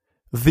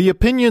The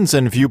opinions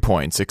and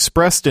viewpoints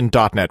expressed in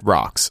 .NET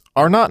Rocks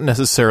are not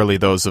necessarily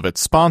those of its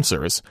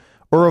sponsors,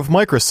 or of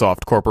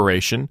Microsoft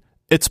Corporation,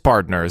 its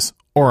partners,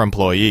 or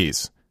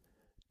employees.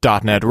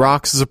 .NET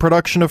Rocks is a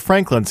production of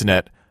Franklin's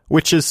Net,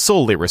 which is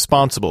solely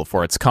responsible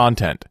for its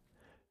content.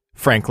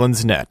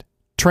 Franklin's Net,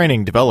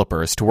 training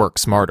developers to work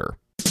smarter.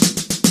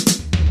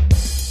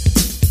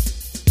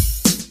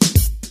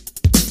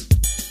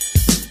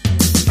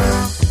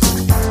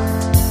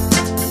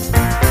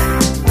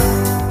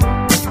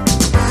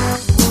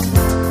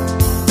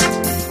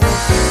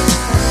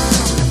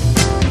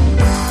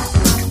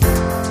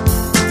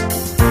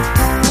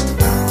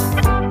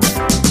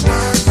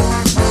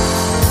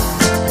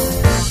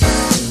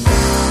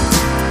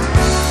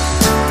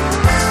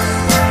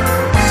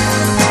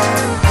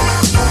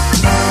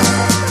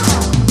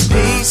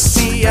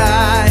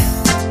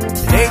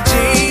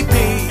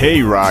 Hey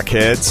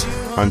Rockheads,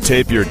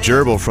 untape your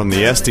gerbil from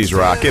the Estes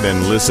rocket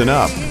and listen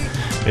up.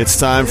 It's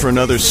time for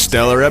another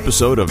stellar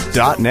episode of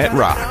 .NET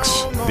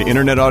Rocks, the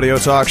internet audio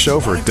talk show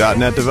for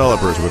 .NET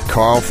developers with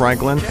Carl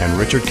Franklin and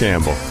Richard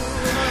Campbell.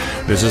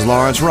 This is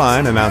Lawrence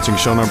Ryan announcing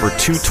show number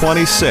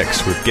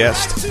 226 with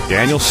guest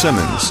Daniel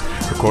Simmons,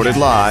 recorded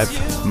live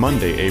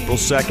Monday, April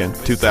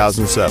 2nd,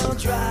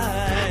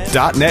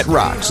 2007. .NET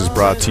Rocks is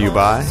brought to you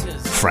by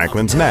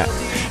Franklin's Net,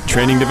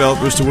 training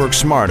developers to work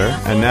smarter,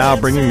 and now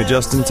bringing the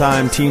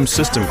just-in-time team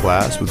system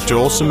class with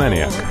Joel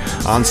Semeniuk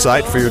on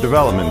site for your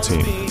development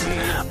team.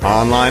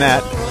 Online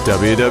at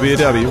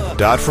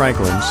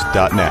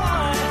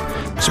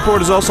www.franklins.net.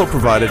 Support is also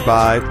provided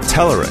by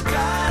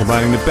Telerik,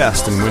 combining the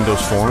best in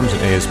Windows Forms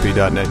and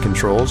ASP.NET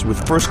controls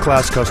with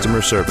first-class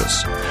customer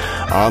service.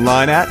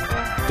 Online at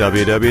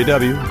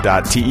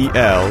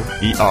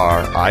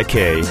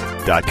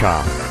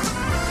www.telerik.com.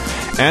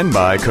 And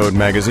by Code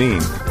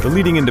Magazine, the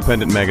leading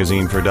independent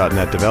magazine for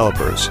 .NET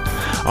developers.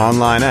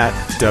 Online at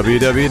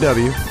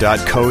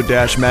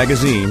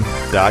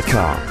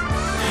www.code-magazine.com.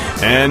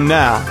 And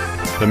now,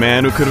 the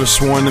man who could have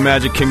sworn the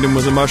Magic Kingdom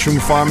was a mushroom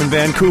farm in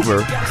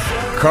Vancouver,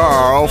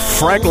 Carl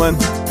Franklin.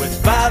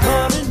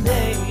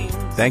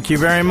 Thank you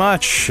very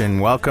much,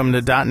 and welcome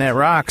to .NET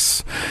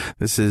Rocks.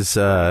 This is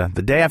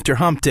the day after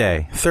Hump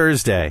Day,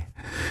 Thursday.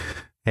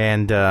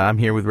 And I'm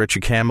here with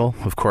Richard Campbell.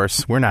 Of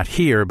course, we're not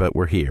here, but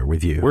we're here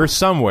with you. We're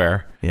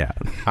somewhere. Yeah.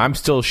 I'm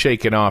still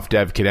shaking off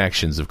Dev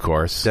Connections, of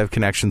course. Dev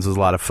Connections was a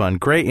lot of fun.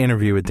 Great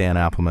interview with Dan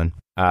Appelman.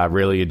 I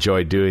really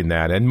enjoyed doing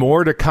that. And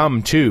more to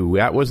come, too.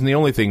 That wasn't the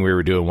only thing we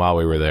were doing while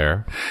we were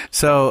there.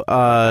 So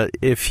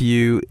if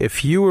you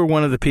were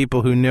one of the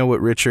people who know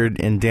what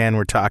Richard and Dan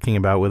were talking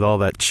about with all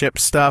that chip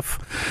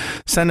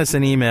stuff, send us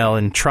an email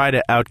and try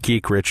to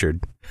outgeek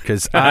Richard.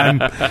 Because I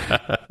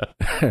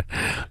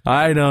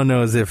don't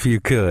know as if you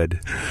could.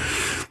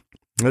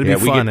 It'd be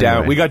fun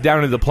anyway. We got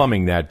down to the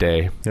plumbing that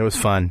day. It was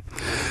fun.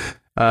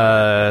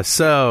 Every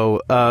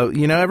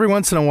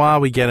once in a while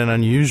we get an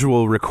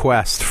unusual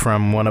request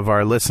from one of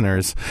our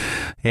listeners,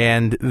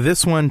 and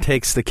this one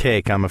takes the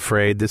cake, I'm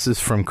afraid. This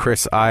is from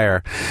Chris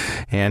Iyer,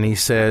 and he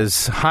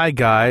says, "Hi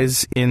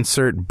guys,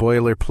 insert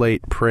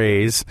boilerplate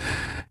praise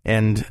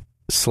and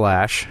 /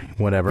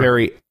 whatever."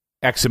 Very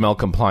XML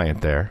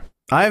compliant there.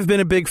 I've been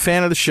a big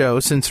fan of the show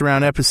since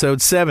around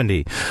episode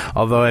 70,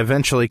 although I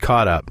eventually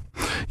caught up.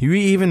 You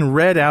even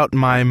read out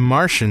my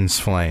Martian's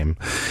flame.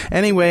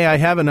 Anyway, I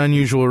have an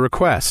unusual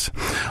request.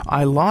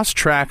 I lost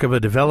track of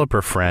a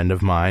developer friend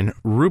of mine,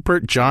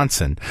 Rupert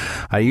Johnson.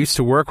 I used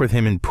to work with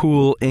him in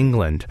Poole,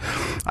 England.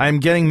 I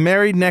am getting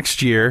married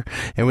next year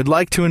and would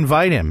like to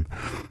invite him.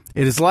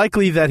 It is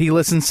likely that he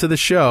listens to the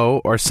show,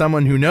 or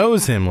someone who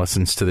knows him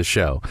listens to the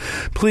show.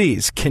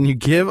 Please, can you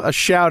give a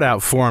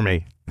shout-out for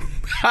me?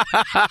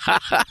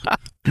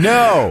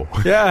 No.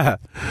 Yeah.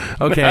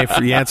 Okay,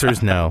 the answer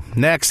is no.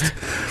 Next.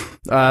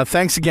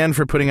 Thanks again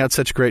for putting out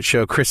such a great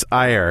show, Chris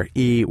Iyer,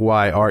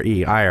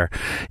 E-Y-R-E, Iyer.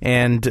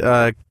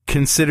 And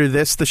consider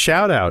this the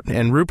shout-out.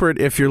 And Rupert,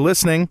 if you're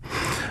listening,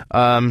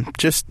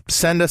 just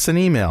send us an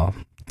email.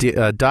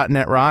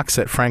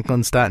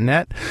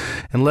 .netrocks@franklins.net,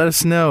 and let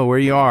us know where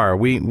you are.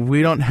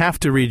 We don't have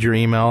to read your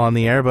email on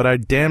the air, but I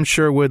damn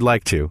sure would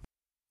like to.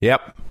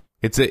 Yep.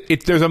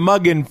 There's a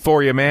mug in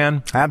for you,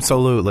 man.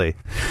 Absolutely.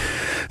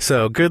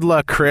 So good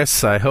luck,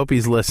 Chris. I hope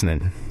he's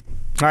listening.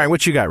 All right,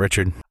 what you got,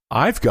 Richard?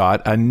 I've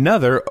got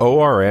another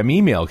ORM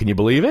email. Can you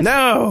believe it?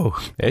 No.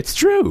 It's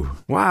true.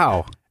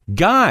 Wow.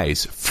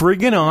 Guys,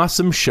 friggin'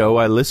 awesome show.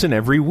 I listen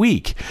every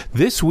week.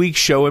 This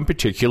week's show in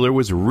particular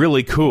was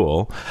really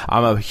cool.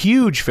 I'm a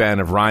huge fan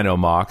of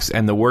Rhinomox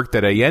and the work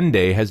that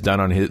Allende has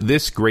done on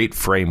this great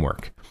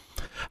framework.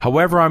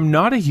 However, I'm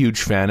not a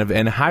huge fan of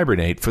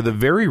NHibernate for the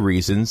very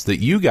reasons that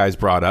you guys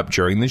brought up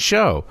during the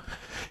show.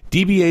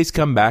 DBAs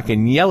come back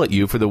and yell at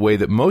you for the way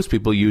that most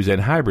people use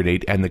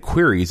NHibernate and the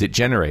queries it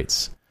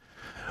generates.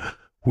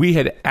 We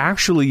had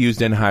actually used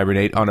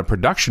NHibernate on a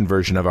production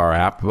version of our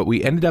app, but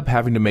we ended up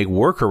having to make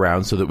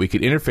workarounds so that we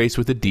could interface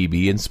with the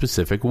DB in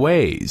specific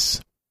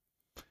ways.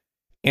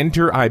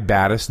 Enter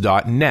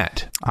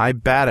ibatis.net.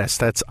 Ibatis,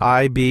 that's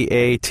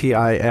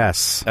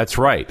I-B-A-T-I-S. That's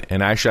right.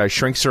 And actually, I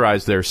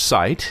shrink-serize their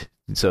site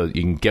So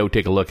you can go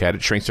take a look at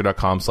it,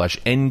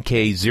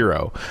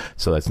 shrinkster.com/NK0.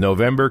 So that's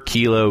November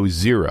Kilo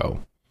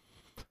 0.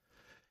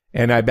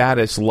 And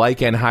Ibatis, like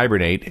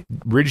nHibernate,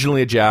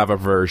 originally a Java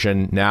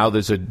version. Now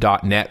there's a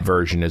 .NET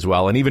version as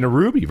well, and even a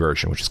Ruby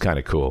version, which is kind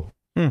of cool.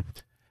 And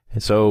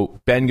so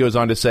Ben goes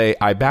on to say,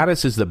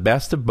 Ibatis is the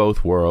best of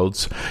both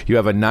worlds. You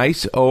have a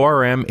nice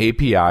ORM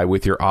API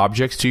with your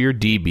objects to your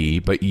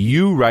DB, but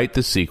you write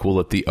the SQL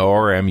that the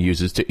ORM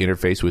uses to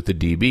interface with the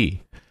DB.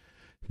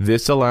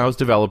 This allows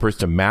developers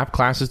to map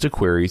classes to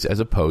queries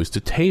as opposed to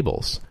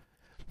tables.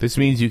 This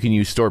means you can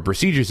use stored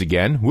procedures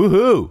again.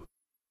 Woohoo!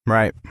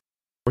 Right.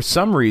 For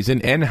some reason,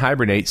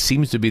 nHibernate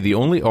seems to be the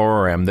only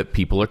ORM that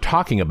people are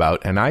talking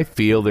about, and I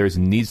feel there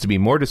needs to be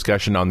more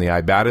discussion on the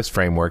Ibatis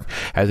framework,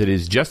 as it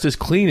is just as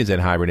clean as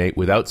nHibernate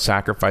without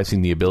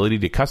sacrificing the ability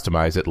to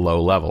customize at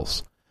low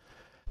levels.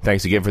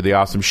 Thanks again for the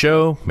awesome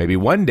show. Maybe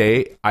one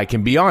day I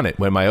can be on it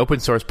when my open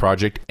source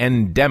project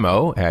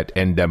ndemo at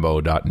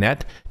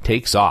ndemo.net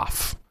takes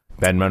off.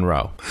 Ben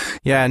Monroe.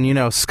 Yeah,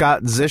 and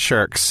Scott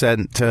Zischerk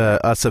sent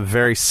us a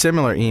very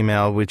similar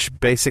email, which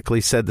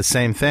basically said the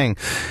same thing.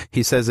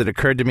 He says, it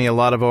occurred to me a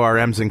lot of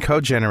ORMs and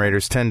code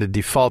generators tend to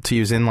default to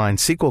use inline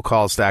SQL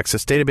calls to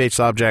access database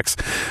objects,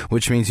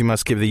 which means you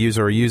must give the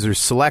user or users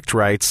select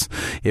rights,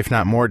 if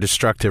not more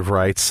destructive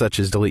rights, such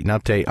as delete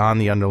and update on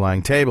the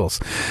underlying tables.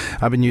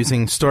 I've been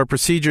using stored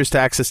procedures to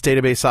access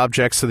database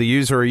objects so the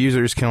user or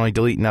users can only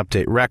delete and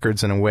update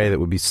records in a way that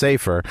would be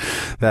safer.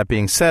 That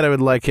being said, I would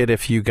like it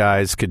if you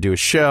guys could do a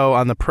show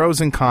on the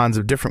pros and cons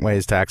of different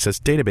ways to access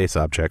database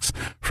objects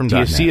from Do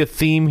you .NET. see a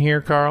theme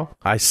here, Carl?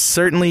 I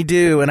certainly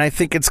do, and I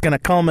think it's going to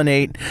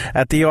culminate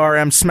at the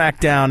ORM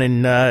Smackdown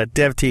in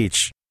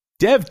DevTeach.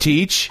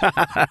 DevTeach?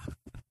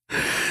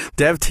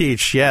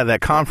 DevTeach, yeah,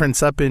 that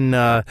conference up in,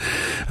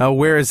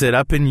 where is it?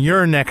 Up in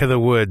your neck of the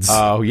woods.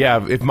 Oh, yeah,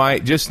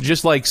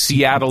 just like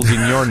Seattle's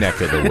in your neck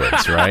of the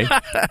woods, right?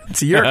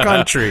 It's your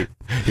country.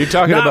 You're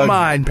talking Not about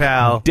mine,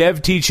 pal.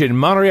 DevTeach in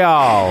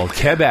Montreal,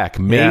 Quebec,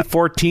 May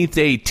 14th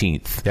to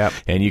 18th. Yep.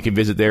 And you can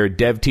visit there at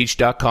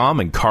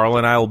devteach.com, and Carl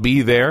and I will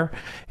be there.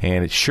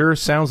 And it sure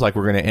sounds like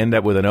we're going to end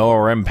up with an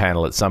ORM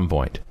panel at some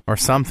point. Or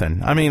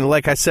something. I mean,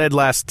 like I said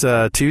last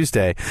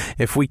Tuesday,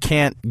 if we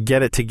can't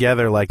get it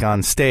together like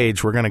on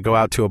stage, we're going to go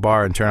out to a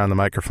bar and turn on the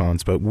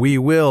microphones. But we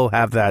will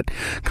have that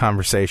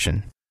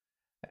conversation.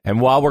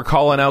 And while we're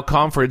calling out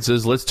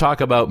conferences, let's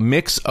talk about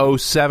Mix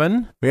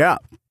 07. Yeah.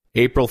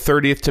 April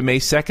 30th to May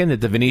 2nd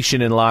at the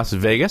Venetian in Las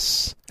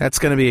Vegas. That's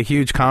going to be a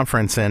huge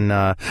conference,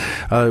 and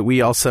we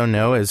also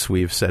know, as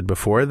we've said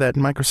before, that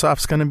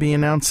Microsoft's going to be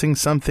announcing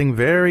something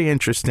very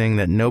interesting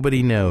that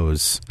nobody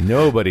knows.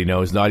 Nobody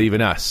knows, not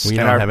even us. We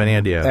don't have any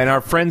idea. And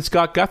our friend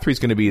Scott Guthrie's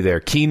going to be there,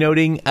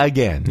 keynoting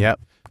again. Yep.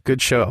 Good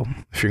show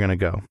if you're going to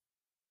go.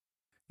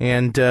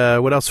 And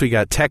what else we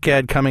got? Tech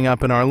Ed coming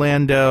up in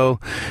Orlando.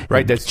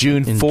 Right, that's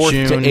June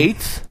 4th to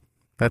 8th.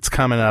 That's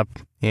coming up.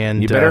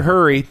 And you better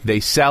hurry. They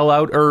sell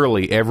out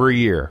early every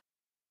year.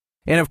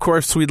 And, of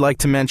course, we'd like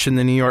to mention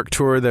the New York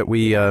tour that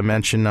we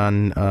mentioned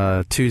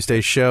on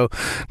Tuesday's show.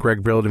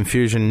 Greg Brilled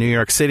Infusion. New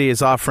York City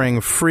is offering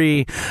a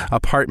free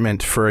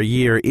apartment for a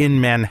year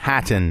in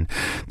Manhattan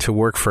to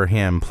work for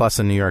him, plus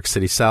a New York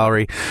City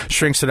salary.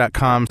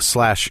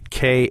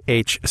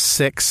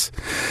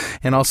 Shrinkster.com/KH6.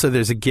 And also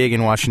there's a gig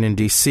in Washington,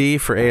 D.C.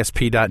 for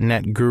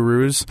ASP.NET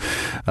Gurus.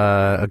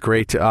 A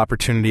great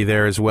opportunity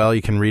there as well.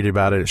 You can read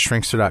about it at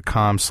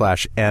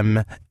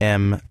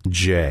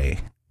Shrinkster.com/MMJ.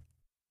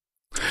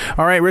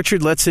 All right,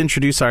 Richard, let's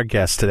introduce our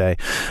guest today.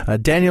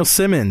 Daniel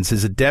Simmons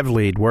is a dev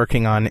lead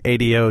working on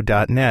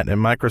ADO.NET at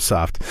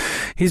Microsoft.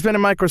 He's been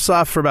at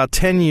Microsoft for about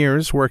 10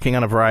 years, working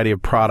on a variety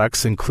of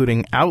products,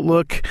 including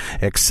Outlook,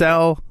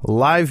 Excel,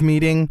 Live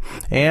Meeting,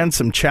 and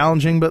some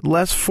challenging but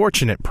less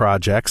fortunate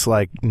projects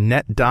like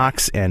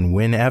NetDocs and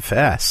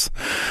WinFS.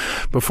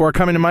 Before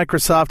coming to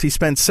Microsoft, he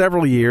spent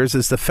several years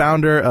as the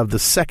founder of the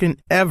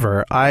second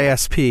ever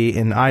ISP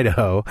in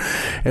Idaho,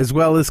 as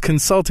well as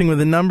consulting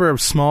with a number of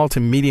small to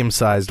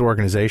medium-sized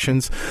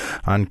organizations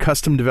on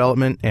custom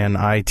development and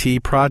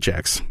IT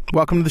projects.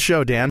 Welcome to the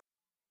show, Dan.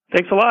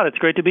 Thanks a lot. It's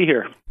great to be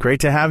here.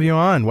 Great to have you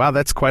on. Wow,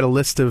 that's quite a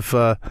list of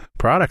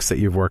products that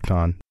you've worked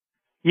on.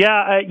 Yeah,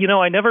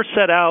 I never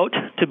set out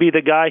to be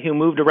the guy who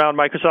moved around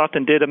Microsoft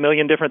and did a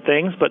million different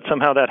things, but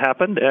somehow that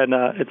happened, and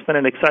it's been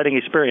an exciting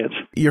experience.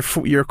 Your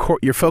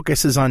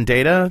focus is on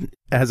data.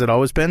 Has it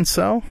always been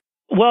so?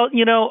 Well,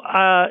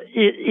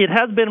 it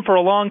has been for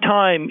a long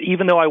time,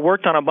 even though I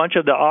worked on a bunch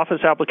of the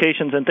Office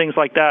applications and things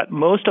like that.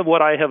 Most of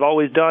what I have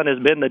always done has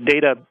been the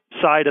data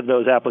side of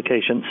those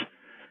applications.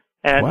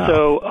 And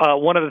so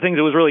one of the things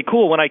that was really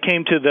cool when I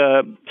came to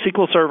the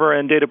SQL Server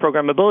and Data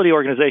Programmability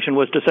Organization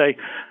was to say,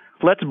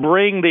 let's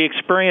bring the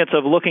experience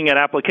of looking at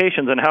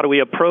applications and how do we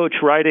approach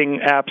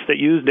writing apps that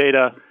use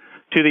data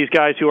to these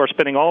guys who are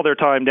spending all their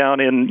time down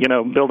in,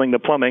 building the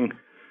plumbing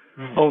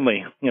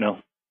only,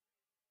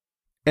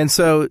 And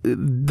so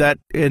that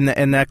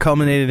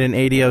culminated in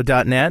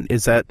ADO.NET.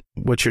 Is that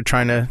what you're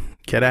trying to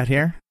get at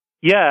here?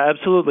 Yeah,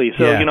 absolutely.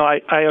 So,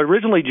 I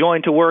originally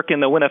joined to work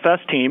in the WinFS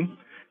team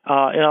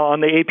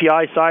on the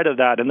API side of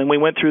that, and then we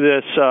went through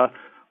this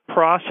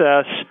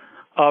process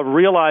of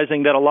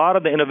realizing that a lot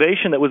of the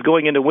innovation that was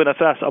going into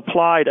WinFS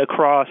applied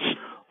across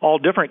all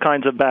different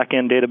kinds of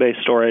back-end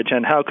database storage,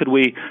 and how could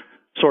we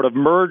sort of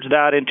merge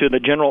that into the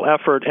general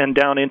effort and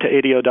down into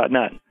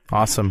ADO.NET.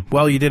 Awesome.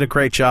 Well, you did a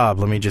great job.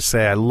 Let me just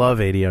say, I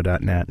love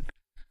ADO.NET.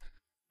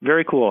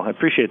 Very cool. I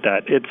appreciate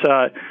that. It's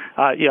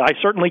I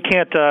certainly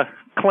can't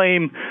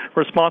claim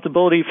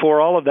responsibility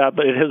for all of that,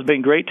 but it has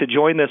been great to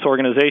join this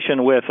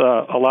organization with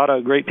a lot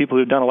of great people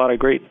who've done a lot of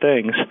great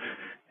things,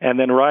 and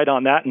then ride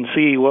on that and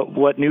see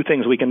what new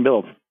things we can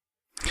build.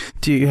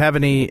 Do you have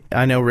any,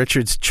 I know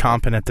Richard's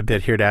chomping at the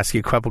bit here to ask you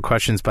a couple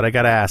questions, but I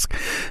got to ask,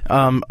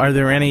 are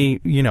there any,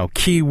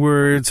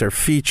 keywords or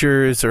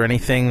features or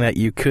anything that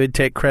you could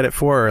take credit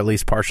for, or at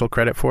least partial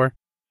credit for?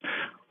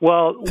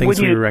 Well, things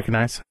we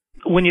recognize?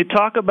 When you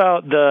talk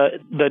about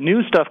the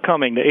new stuff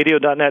coming, the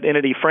ADO.NET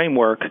Entity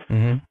Framework,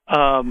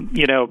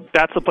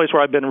 that's the place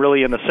where I've been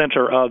really in the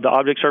center of the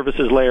object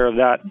services layer of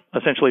that,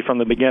 essentially from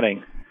the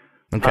beginning.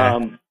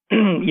 Okay.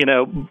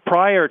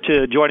 Prior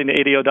to joining the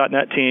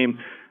ADO.NET team,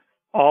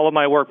 all of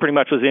my work pretty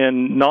much was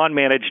in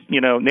non-managed,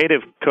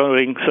 native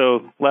coding,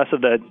 so less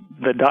of the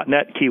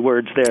 .NET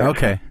keywords there.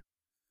 Okay.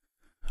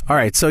 All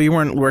right, so you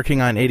weren't working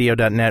on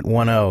ADO.NET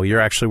 1.0. You're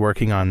actually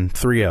working on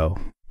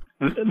 3.0.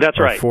 That's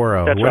right.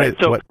 4.0. That's right.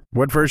 So,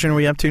 what version are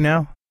we up to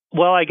now?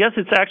 Well, I guess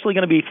it's actually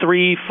going to be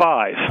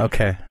 3.5.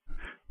 Okay.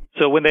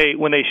 So when they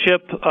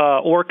ship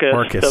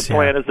Orcus, the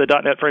plan is the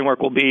 .NET framework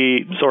will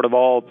be sort of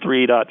all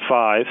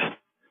 3.5.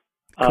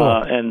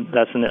 Cool. And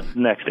that's the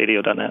next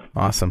ADO.NET.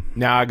 Awesome.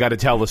 Now I got to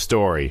tell the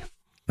story.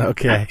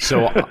 Okay.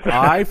 So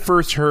I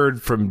first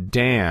heard from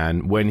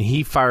Dan when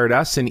he fired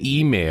us an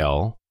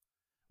email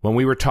when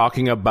we were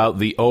talking about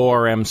the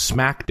ORM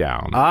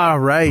Smackdown. Ah,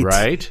 right.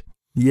 Right?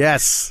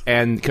 Yes.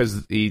 And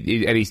because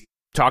he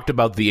talked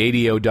about the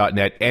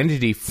ADO.NET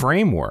Entity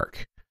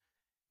Framework.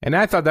 And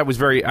I thought that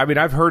was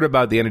I've heard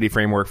about the Entity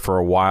Framework for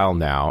a while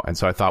now, and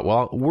so I thought,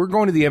 well, we're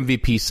going to the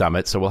MVP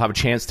Summit, so we'll have a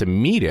chance to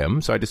meet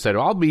him. So I decided,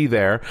 I'll be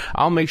there.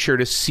 I'll make sure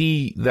to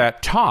see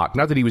that talk.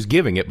 Not that he was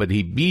giving it, but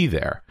he'd be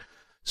there.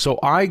 So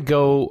I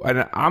go,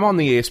 and I'm on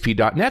the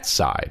ASP.NET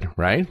side,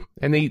 right?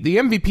 And the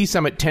MVP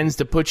Summit tends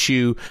to put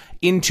you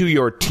into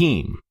your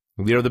team.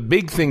 The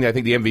big thing that I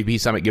think the MVP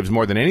Summit gives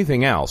more than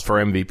anything else for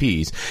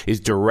MVPs is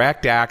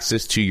direct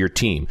access to your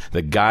team.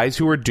 The guys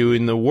who are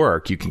doing the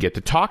work, you can get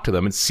to talk to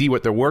them and see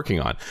what they're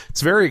working on.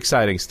 It's very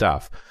exciting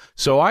stuff.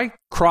 So I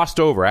crossed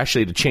over,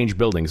 actually, to change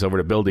buildings over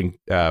to building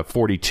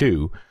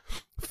 42,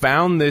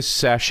 found this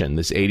session,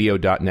 this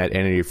ADO.NET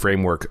Entity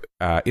Framework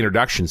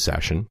introduction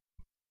session,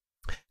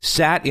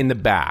 sat in the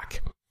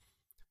back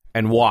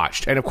and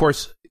watched. And, of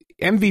course,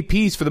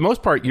 MVPs, for the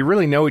most part, you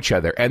really know each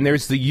other, and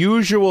there's the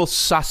usual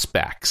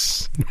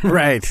suspects.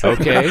 Right.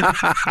 Okay?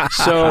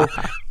 So,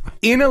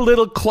 in a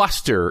little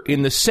cluster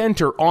in the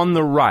center on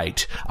the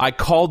right, I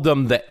called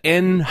them the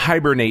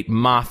N-Hibernate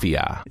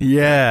Mafia.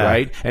 Yeah.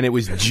 Right? And it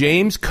was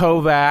James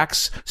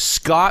Kovacs,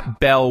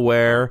 Scott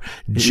Bellware,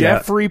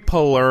 Jeffrey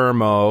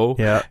Palermo,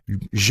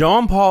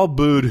 Jean-Paul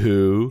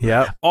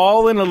Boudhou,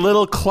 all in a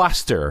little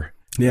cluster.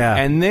 Yeah.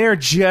 And they're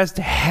just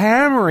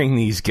hammering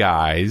these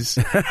guys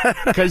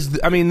because,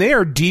 they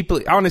are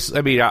deeply honest.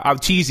 I'll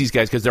tease these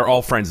guys because they're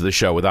all friends of the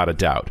show without a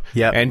doubt.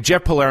 Yeah. And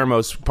Jeff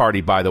Palermo's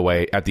party, by the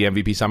way, at the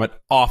MVP Summit,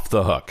 off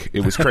the hook.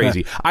 It was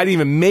crazy. I didn't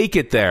even make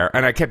it there,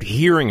 and I kept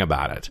hearing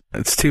about it.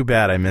 It's too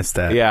bad I missed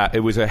that. Yeah,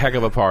 it was a heck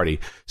of a party.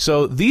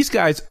 So these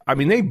guys,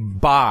 they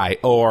buy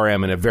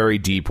ORM in a very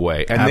deep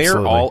way, and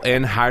Absolutely. they're all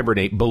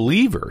N-Hibernate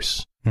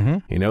believers.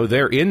 Mm-hmm.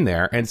 They're in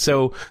there. And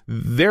so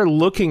they're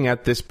looking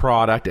at this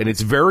product, and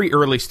it's very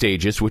early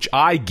stages, which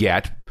I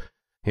get,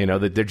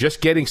 that they're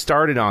just getting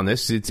started on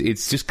this.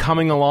 It's just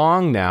coming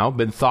along now,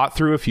 been thought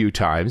through a few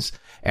times,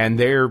 and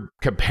they're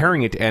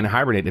comparing it to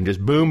N-Hibernate and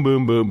just boom,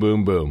 boom, boom,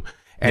 boom, boom.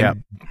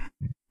 And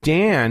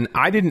Dan,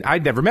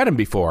 I'd never met him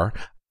before.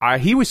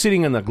 He was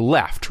sitting on the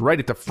left, right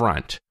at the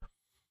front.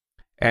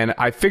 And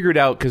I figured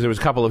out, because there was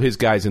a couple of his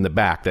guys in the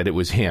back, that it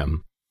was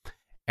him.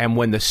 And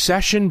when the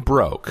session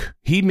broke,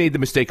 he made the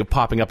mistake of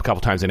popping up a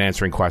couple times and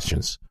answering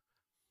questions.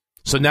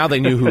 So now they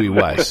knew who he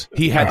was.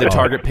 He had the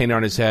target painted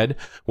on his head.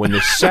 When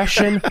the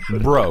session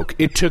broke,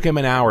 it took him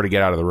an hour to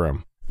get out of the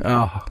room.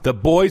 Oh. The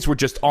boys were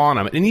just on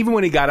him. And even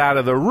when he got out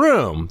of the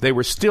room, they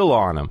were still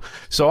on him.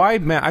 So I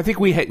think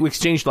we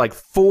exchanged like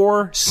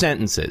 4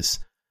 sentences.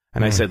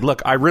 And I said,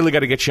 look, I really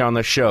got to get you on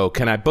the show.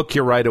 Can I book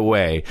you right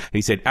away? And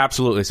he said,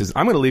 absolutely. He says,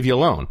 I'm going to leave you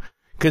alone.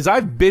 Because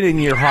I've been in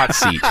your hot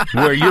seat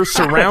where you're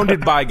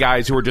surrounded by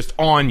guys who are just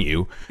on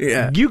you.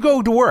 Yeah. You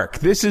go to work.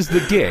 This is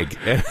the gig.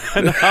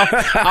 And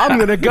I'm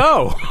going to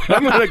go.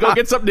 I'm going to go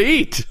get something to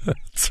eat.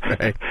 That's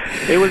right.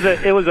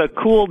 It was a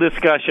cool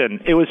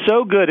discussion. It was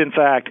so good, in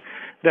fact,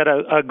 that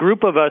a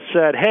group of us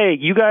said, hey,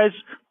 you guys,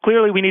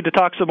 clearly we need to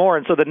talk some more.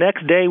 And so the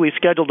next day we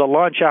scheduled a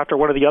lunch after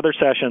one of the other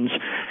sessions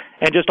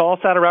and just all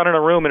sat around in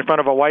a room in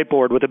front of a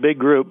whiteboard with a big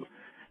group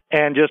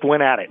and just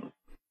went at it.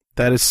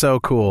 That is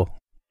so cool.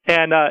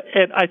 And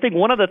I think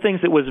one of the things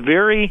that was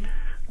very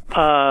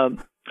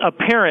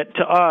apparent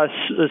to us,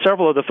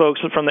 several of the folks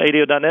from the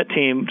ADO.NET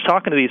team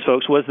talking to these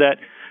folks, was that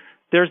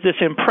there's this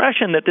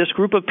impression that this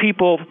group of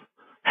people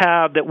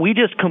have that we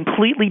just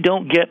completely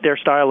don't get their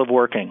style of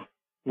working.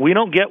 We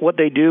don't get what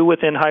they do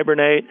within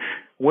Hibernate.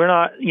 We're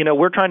not,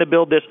 we're trying to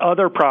build this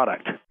other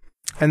product.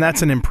 And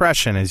that's an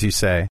impression, as you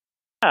say.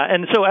 Yeah,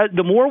 and so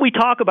the more we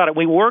talk about it,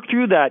 we work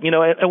through that.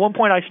 At one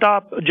point I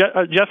stopped,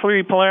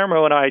 Jeffrey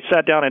Palermo and I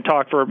sat down and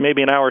talked for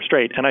maybe an hour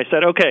straight. And I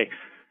said, okay,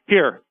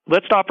 here,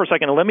 let's stop for a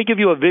second and let me give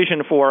you a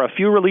vision for a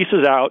few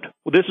releases out.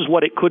 This is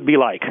what it could be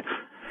like.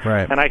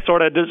 Right. And I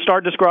sort of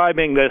start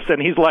describing this,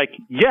 and he's like,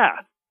 yeah,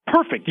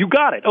 perfect, you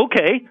got it,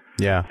 okay.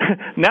 Yeah.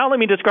 Now let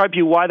me describe to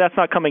you why that's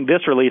not coming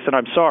this release, and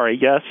I'm sorry,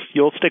 yes,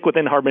 you'll stick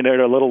within Hibernate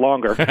a little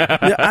longer.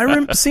 Yeah,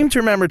 I seem to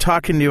remember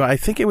talking to, I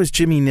think it was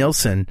Jimmy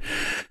Nielsen,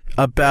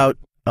 about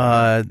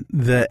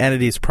the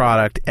Entities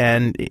product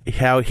and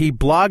how he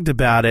blogged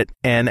about it,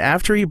 and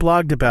after he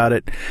blogged about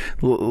it,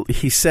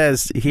 he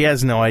says he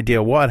has no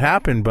idea what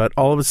happened, but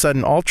all of a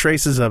sudden all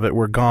traces of it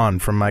were gone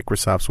from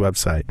Microsoft's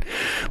website.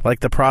 Like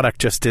the product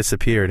just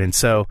disappeared. And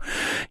so,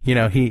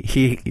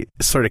 he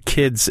sort of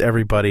kids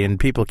everybody, and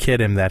people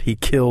kid him that he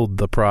killed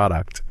the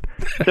product.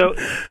 So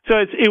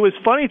it was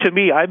funny to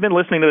me. I've been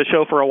listening to the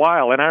show for a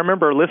while, and I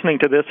remember listening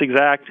to this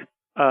exact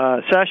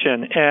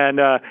session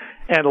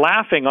and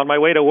laughing on my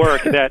way to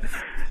work that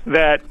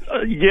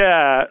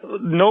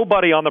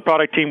nobody on the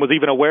product team was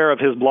even aware of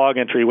his blog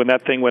entry when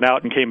that thing went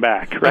out and came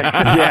back, right?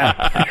 Yeah.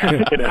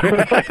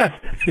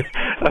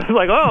 I was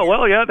like, oh,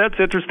 well, yeah, that's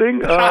interesting.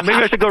 Maybe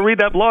I should go read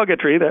that blog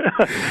entry.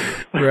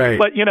 Right.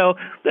 But,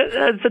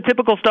 that's the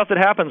typical stuff that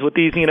happens with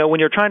these, when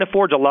you're trying to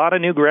forge a lot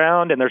of new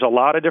ground and there's a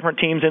lot of different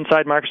teams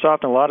inside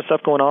Microsoft and a lot of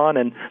stuff going on,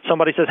 and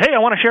somebody says, hey, I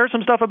want to share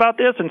some stuff about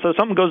this, and so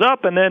something goes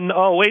up, and then,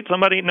 oh, wait,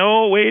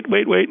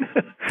 wait.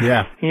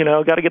 Yeah.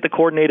 Got to get the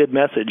coordinated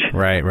message.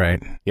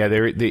 Right. Yeah,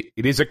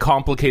 it is a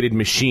complicated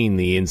machine,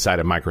 the inside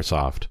of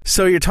Microsoft.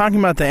 So you're talking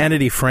about the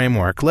entity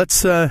framework.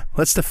 Let's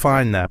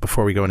define that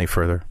before we go any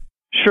further.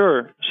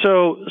 Sure.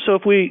 So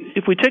if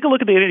we take a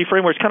look at the entity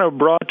framework, it's kind of a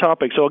broad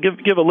topic. So I'll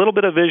give a little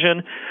bit of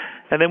vision,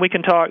 and then we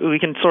can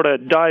sort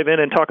of dive in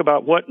and talk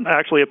about what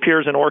actually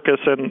appears in Orcus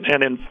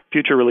and in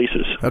future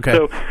releases. Okay.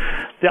 So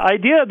the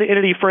idea of the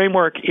entity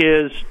framework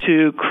is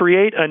to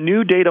create a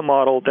new data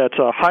model that's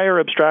a higher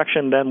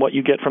abstraction than what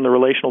you get from the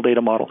relational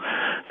data model.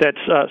 That's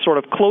sort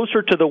of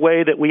closer to the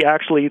way that we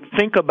actually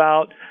think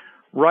about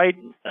write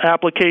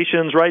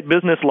applications, write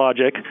business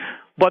logic,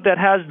 but that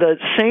has the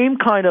same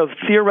kind of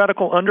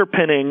theoretical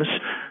underpinnings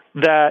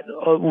that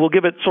will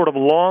give it sort of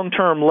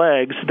long-term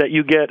legs that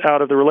you get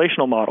out of the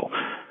relational model.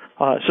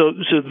 So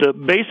the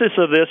basis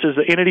of this is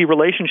the entity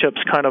relationships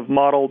kind of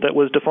model that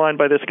was defined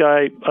by this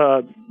guy,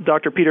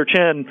 Dr. Peter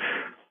Chen,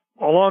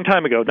 a long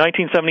time ago,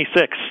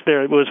 1976.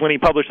 There was when he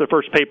published the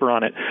first paper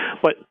on it.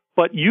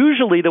 But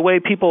usually the way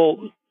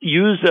people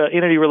use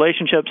entity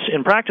relationships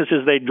in practice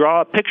is they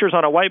draw pictures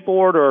on a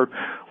whiteboard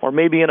or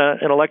maybe in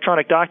an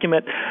electronic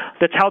document.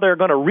 That's how they're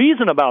going to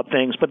reason about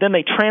things, but then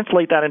they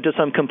translate that into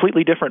some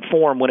completely different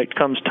form when it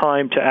comes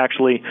time to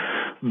actually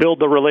build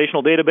the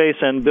relational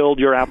database and build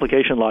your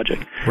application logic.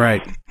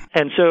 Right.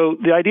 And so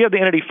the idea of the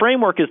entity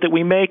framework is that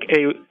we make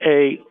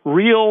a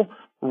real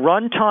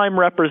runtime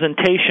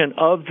representation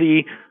of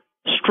the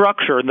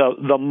structure,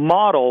 the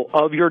model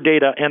of your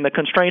data and the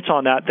constraints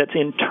on that's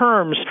in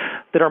terms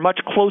that are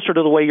much closer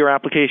to the way your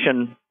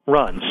application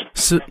runs.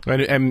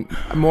 And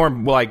more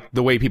like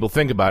the way people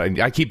think about it.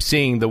 I keep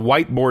seeing the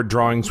whiteboard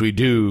drawings we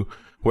do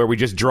where we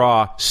just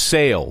draw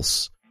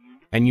sales,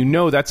 and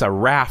that's a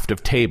raft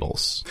of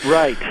tables.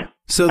 Right.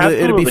 So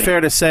it'd be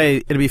fair to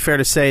say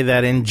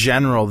that in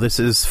general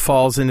this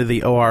falls into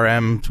the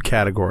ORM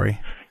category.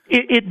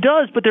 It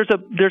does, but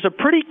there's a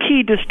pretty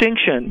key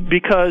distinction,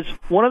 because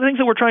one of the things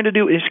that we're trying to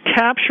do is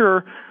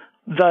capture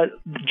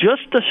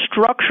just the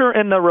structure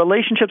and the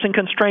relationships and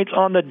constraints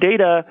on the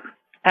data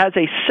as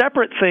a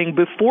separate thing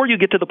before you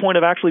get to the point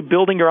of actually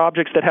building your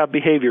objects that have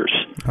behaviors.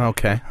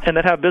 Okay. And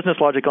that have business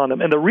logic on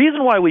them. And the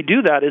reason why we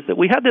do that is that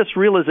we had this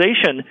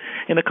realization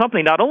in the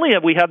company. Not only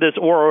have we had this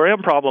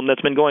ORM problem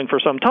that's been going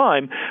for some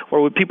time,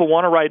 where people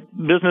want to write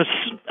business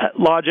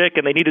logic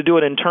and they need to do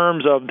it in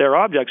terms of their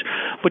objects,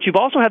 but you've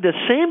also had this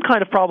same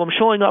kind of problem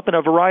showing up in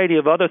a variety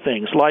of other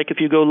things, like if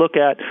you go look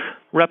at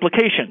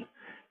replication.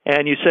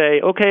 And you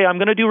say, okay, I'm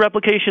going to do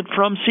replication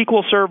from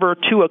SQL Server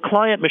to a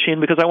client machine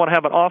because I want to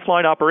have an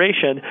offline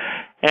operation,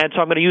 and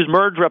so I'm going to use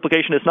merge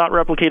replication. It's not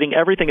replicating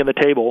everything in the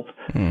table.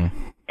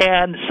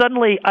 And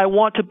suddenly I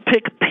want to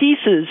pick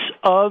pieces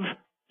of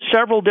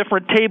several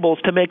different tables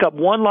to make up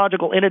one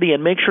logical entity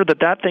and make sure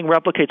that thing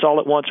replicates all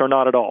at once or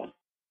not at all.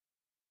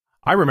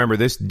 I remember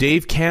this.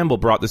 Dave Campbell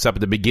brought this up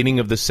at the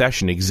beginning of the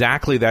session,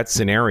 exactly that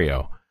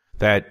scenario,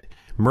 that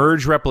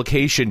merge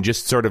replication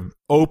just sort of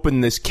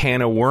opened this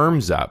can of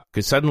worms up,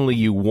 because suddenly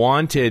you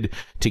wanted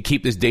to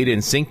keep this data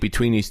in sync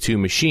between these two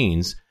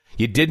machines.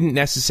 You didn't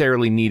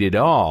necessarily need it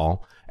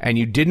all, and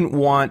you didn't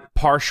want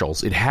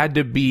partials. It had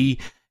to be,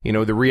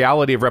 the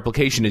reality of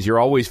replication is you're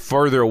always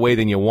further away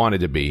than you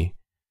wanted to be,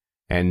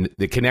 and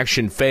the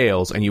connection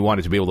fails, and you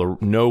want it to be able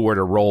to know where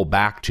to roll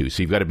back to.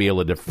 So you've got to be able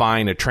to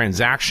define a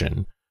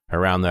transaction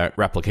around that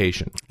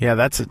replication. Yeah,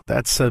 that's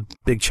a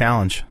big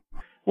challenge.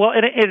 Well,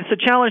 and it's a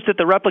challenge that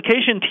the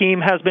replication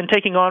team has been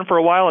taking on for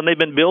a while, and they've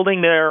been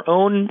building their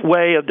own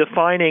way of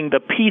defining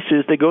the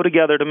pieces that go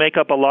together to make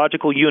up a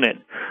logical unit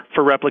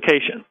for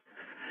replication.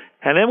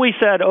 And then we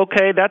said,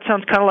 okay, that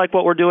sounds kind of like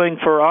what we're doing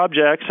for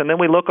objects. And then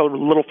we look a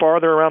little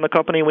farther around the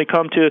company and we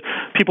come to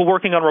people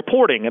working on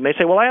reporting. And they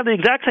say, well, I have the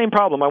exact same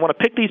problem. I want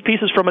to pick these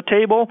pieces from a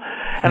table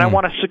and I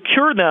want to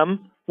secure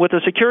them with a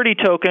security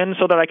token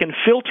so that I can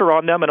filter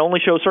on them and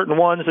only show certain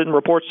ones in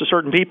reports to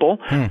certain people.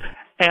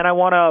 And I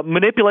want to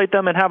manipulate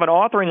them and have an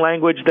authoring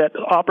language that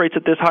operates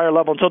at this higher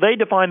level. And so they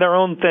define their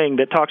own thing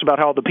that talks about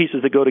how the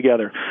pieces that go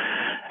together.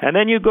 And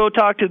then you go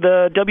talk to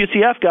the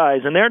WCF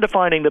guys, and they're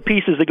defining the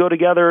pieces that go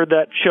together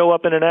that show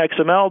up in an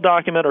XML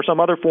document or some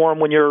other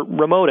form when you're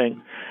remoting.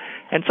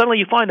 And suddenly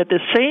you find that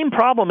this same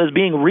problem is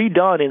being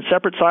redone in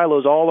separate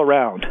silos all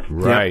around.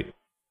 Right.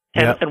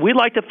 And we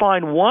like to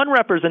find one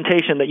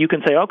representation that you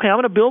can say, okay, I'm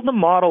going to build the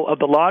model of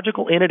the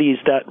logical entities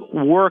that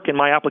work in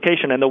my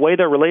application and the way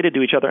they're related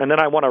to each other, and then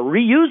I want to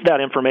reuse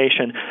that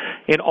information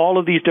in all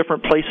of these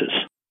different places.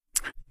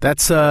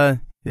 That's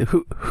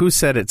who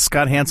said it?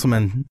 Scott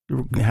Hanselman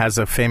has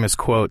a famous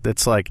quote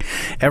that's like,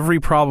 every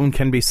problem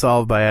can be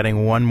solved by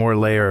adding one more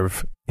layer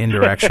of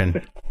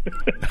indirection.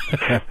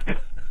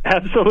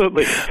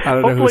 Absolutely. I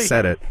don't know who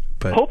said it.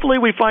 But hopefully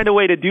we find a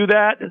way to do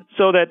that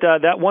so that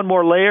that one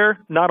more layer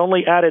not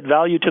only added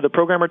value to the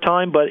programmer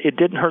time, but it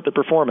didn't hurt the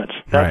performance.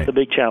 That's the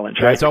big challenge.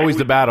 Right? That's always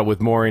the battle with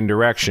more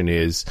indirection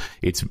is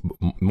it's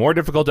more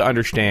difficult to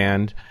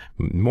understand,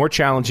 more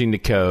challenging to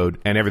code,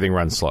 and everything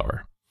runs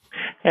slower.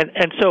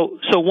 And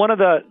so one of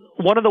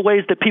the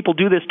ways that people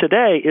do this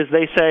today is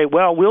they say,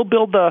 well, we'll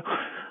build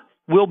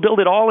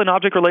it all in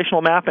object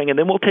relational mapping, and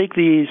then we'll take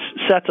these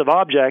sets of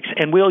objects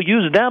and we'll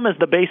use them as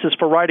the basis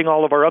for writing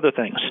all of our other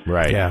things.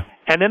 Right. Yeah.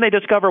 And then they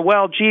discover,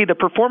 well, gee, the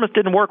performance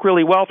didn't work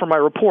really well for my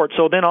report,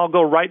 so then I'll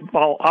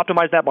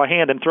optimize that by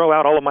hand and throw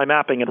out all of my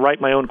mapping and write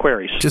my own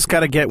queries. Just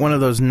got to get one of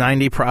those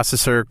 90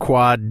 processor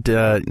quad,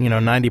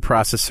 90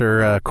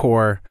 processor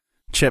core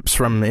chips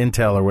from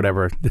Intel or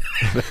whatever.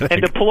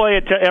 And deploy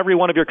it to every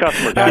one of your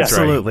customers.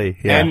 Absolutely.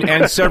 Right. Yeah.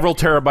 And several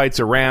terabytes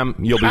of RAM,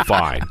 you'll be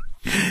fine.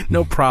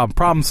 No problem.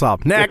 Problem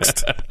solved.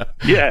 Next.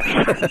 Yes.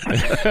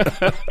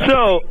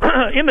 So,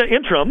 in the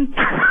interim...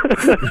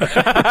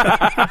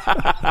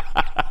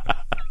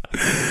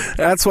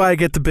 That's why I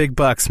get the big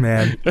bucks,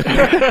 man. So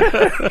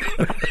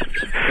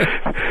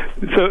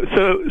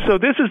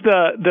this is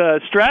the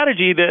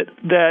strategy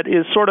that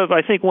is sort of,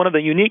 I think, one of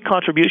the unique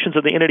contributions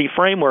of the entity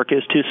framework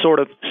is to sort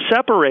of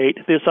separate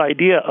this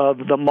idea of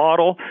the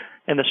model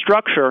and the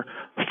structure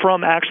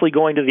from actually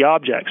going to the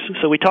objects.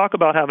 So we talk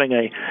about having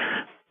a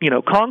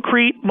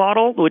concrete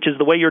model, which is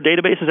the way your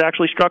database is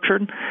actually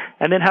structured,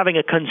 and then having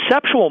a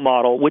conceptual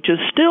model, which is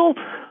still,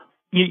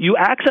 you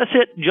access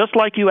it just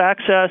like you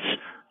access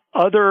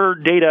other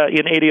data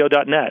in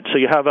ADO.NET. So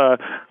you have a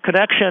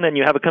connection and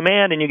you have a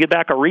command and you get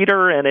back a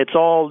reader, and it's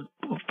all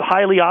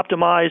highly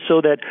optimized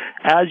so that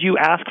as you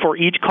ask for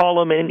each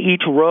column and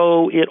each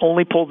row, it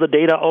only pulls the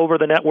data over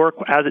the network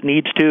as it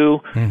needs to,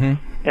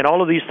 and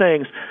all of these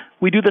things.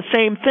 We do the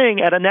same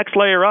thing at a next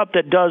layer up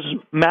that does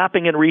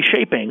mapping and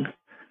reshaping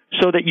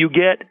so that you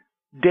get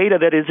data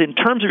that is in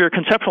terms of your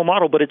conceptual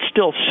model, but it's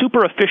still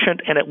super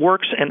efficient and it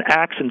works and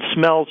acts and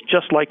smells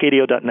just like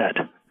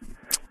ADO.NET.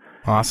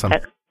 Awesome.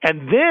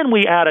 And then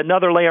we add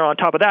another layer on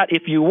top of that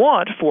if you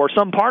want for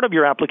some part of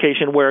your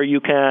application where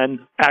you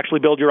can actually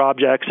build your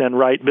objects and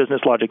write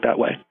business logic that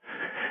way.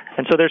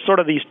 And so there's sort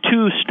of these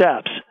two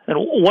steps. And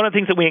one of the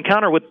things that we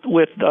encounter with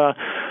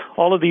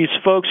all of these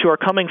folks who are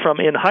coming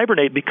from in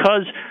Hibernate,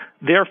 because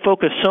they're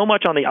focused so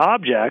much on the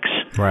objects,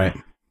 right,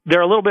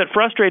 they're a little bit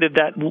frustrated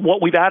that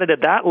what we've added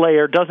at that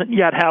layer doesn't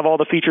yet have all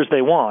the features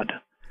they want.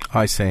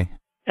 I see.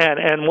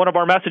 And one of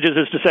our messages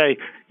is to say,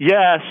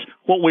 yes,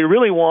 what we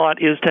really want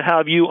is to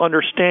have you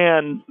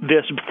understand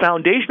this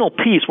foundational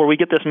piece where we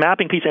get this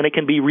mapping piece and it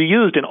can be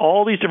reused in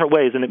all these different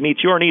ways and it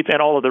meets your needs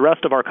and all of the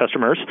rest of our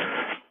customers.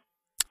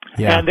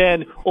 Yeah. And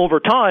then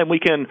over time, we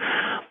can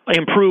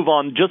improve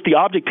on just the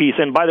object piece.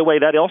 And by the way,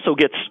 that also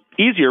gets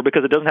easier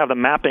because it doesn't have the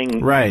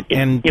mapping. Right.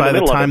 And by the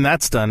time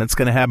that's done, it's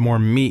going to have more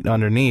meat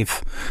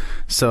underneath.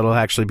 So it'll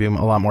actually be a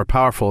lot more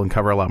powerful and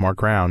cover a lot more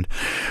ground.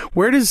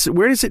 Where does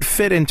it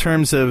fit in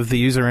terms of the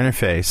user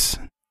interface?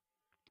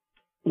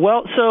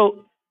 Well,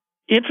 so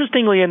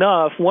interestingly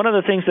enough, one of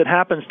the things that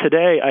happens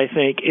today, I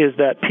think, is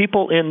that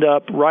people end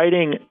up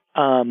writing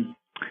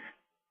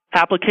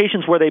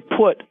applications where they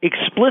put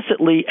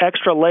explicitly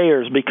extra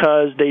layers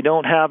because they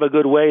don't have a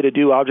good way to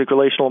do object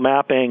relational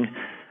mapping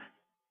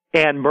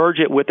and merge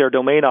it with their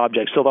domain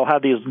objects. So they'll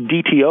have these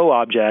DTO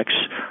objects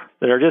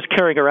that are just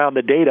carrying around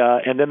the data,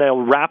 and then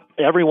they'll wrap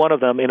every one of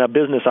them in a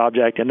business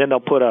object, and then they'll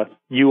put a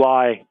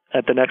UI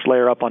at the next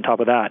layer up on top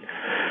of that.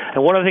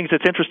 And one of the things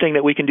that's interesting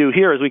that we can do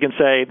here is we can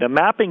say the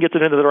mapping gets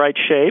it into the right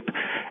shape,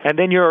 and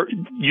then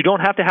you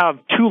don't have to have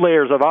two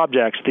layers of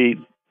objects.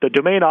 The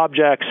domain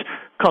objects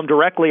come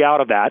directly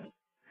out of that,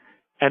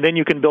 and then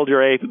you can build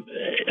your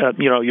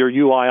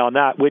UI on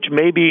that, which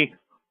maybe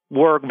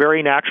work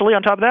very naturally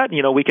on top of that.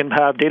 We can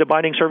have data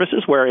binding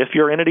services where if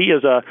your entity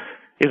is a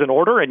is an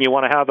order and you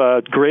want to have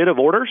a grid of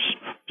orders,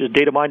 just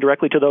data mine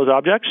directly to those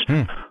objects.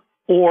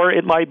 Or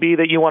it might be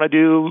that you want to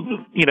do,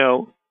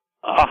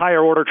 a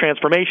higher order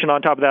transformation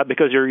on top of that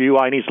because your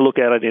UI needs to look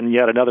at it in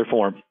yet another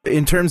form.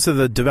 In terms of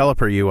the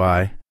developer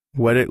UI,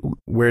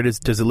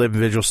 does it live in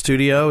Visual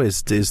Studio?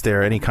 Is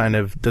there any kind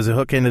of, does it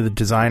hook into the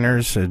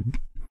designers?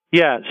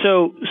 Yeah,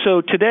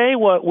 so today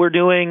what we're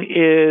doing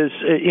is,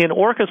 in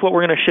Orcus, what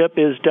we're going to ship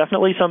is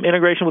definitely some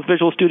integration with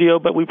Visual Studio,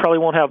 but we probably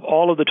won't have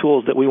all of the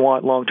tools that we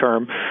want long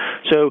term.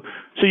 So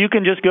you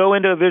can just go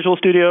into Visual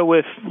Studio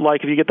with,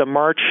 like, if you get the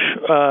March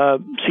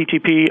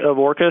CTP of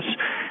Orcus,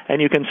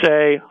 and you can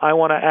say, I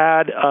want to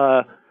add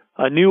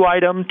a new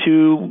item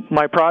to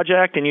my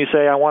project, and you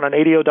say, I want an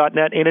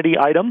ADO.NET entity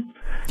item.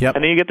 Yep.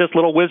 And then you get this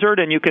little wizard,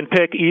 and you can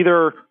pick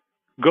either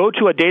go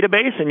to a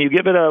database, and you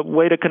give it a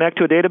way to connect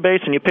to a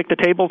database, and you pick the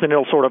tables, and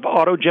it'll sort of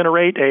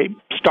auto-generate a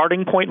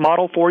starting point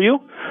model for you.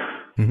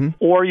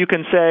 Or you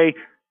can say,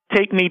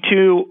 take me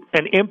to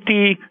an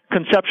empty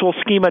conceptual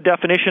schema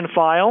definition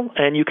file,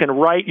 and you can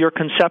write your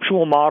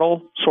conceptual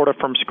model sort of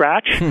from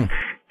scratch,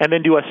 and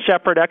then do a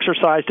separate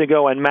exercise to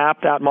go and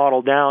map that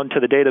model down to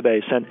the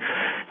database.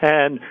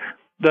 And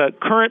the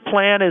current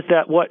plan is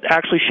that what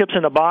actually ships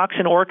in the box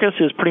in Orcus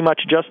is pretty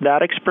much just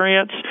that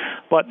experience,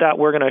 but that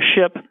we're going to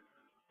ship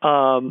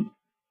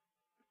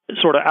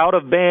sort of out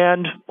of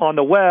band on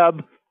the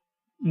web,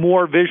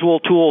 more visual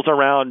tools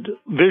around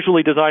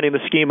visually designing the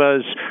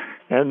schemas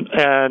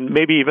and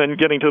maybe even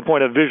getting to the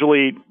point of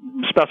visually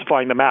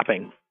specifying the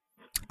mapping.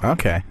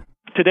 Okay.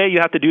 Today you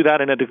have to do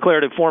that in a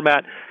declarative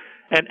format.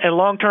 And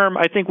long term,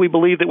 I think we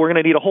believe that we're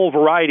going to need a whole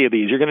variety of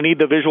these. You're going to need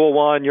the visual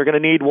one. You're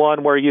going to need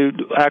one where you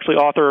actually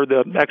author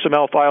the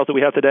XML files that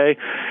we have today.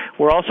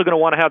 We're also going to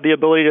want to have the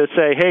ability to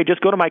say, hey,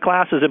 just go to my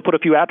classes and put a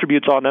few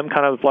attributes on them,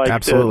 kind of like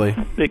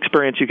the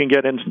experience you can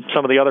get in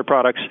some of the other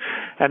products.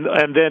 And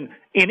then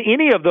in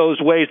any of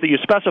those ways that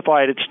you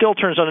specify it still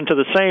turns into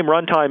the same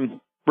runtime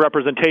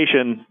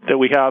representation that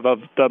we have of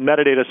the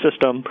metadata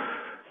system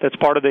that's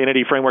part of the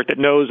entity framework that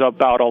knows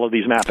about all of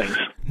these mappings.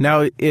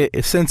 Now,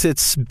 since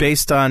it's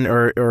based on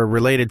or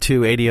related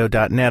to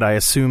ADO.NET, I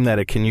assume that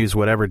it can use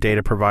whatever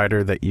data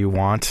provider that you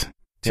want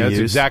to use. That's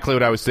exactly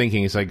what I was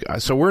thinking. It's like,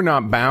 so we're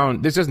not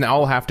bound. This doesn't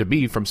all have to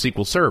be from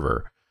SQL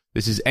Server.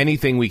 This is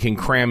anything we can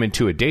cram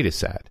into a data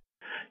set.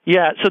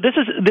 Yeah, so this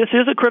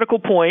is a critical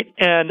point,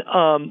 and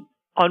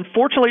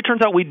unfortunately, it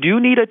turns out we do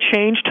need a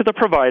change to the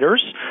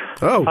providers.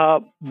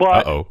 But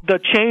the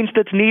change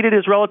that's needed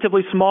is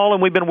relatively small,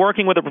 and we've been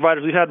working with the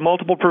providers. We've had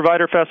multiple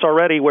provider fests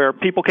already where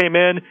people came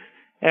in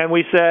and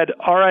we said,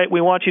 all right, we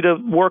want you to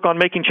work on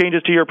making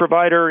changes to your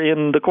provider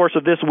in the course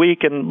of this week,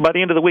 and by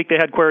the end of the week, they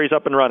had queries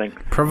up and running.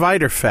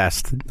 Provider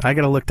fest. I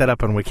got to look that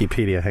up on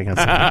Wikipedia. Hang on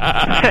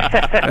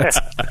a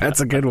second.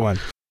 That's a good one.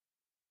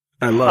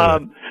 I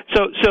love it.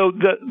 So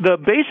the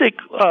basic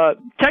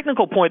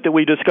technical point that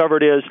we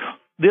discovered is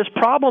this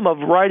problem of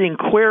writing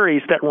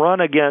queries that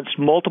run against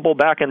multiple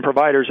backend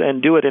providers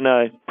and do it in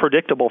a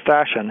predictable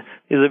fashion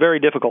is a very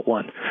difficult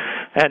one.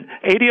 And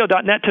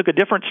ADO.NET took a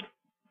different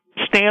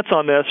stance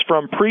on this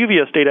from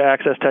previous data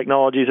access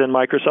technologies in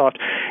Microsoft,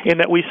 in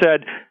that we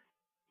said,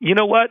 you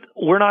know what,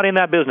 we're not in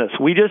that business.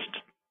 We just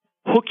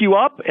hook you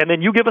up, and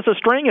then you give us a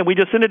string, and we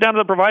just send it down to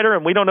the provider,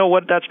 and we don't know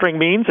what that string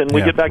means, and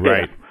we get back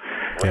data.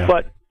 Yeah.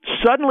 But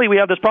suddenly we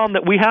have this problem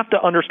that we have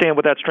to understand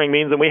what that string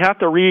means, and we have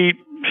to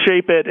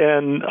reshape it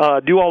and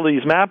do all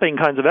these mapping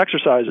kinds of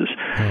exercises.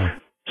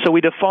 So we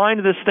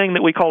defined this thing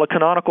that we call a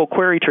canonical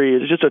query tree.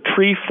 It's just a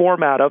tree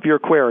format of your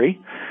query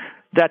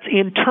that's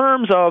in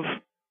terms of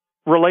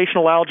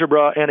relational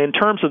algebra and in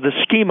terms of the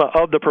schema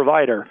of the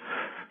provider.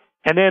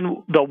 And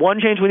then the one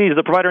change we need is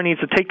the provider needs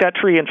to take that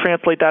tree and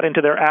translate that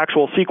into their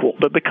actual SQL.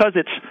 But because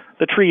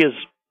the tree is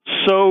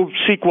so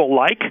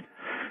SQL-like,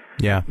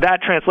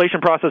 that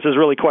translation process is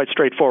really quite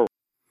straightforward.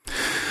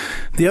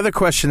 The other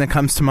question that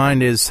comes to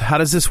mind is, how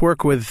does this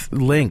work with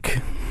link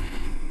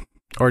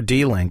or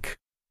D-link?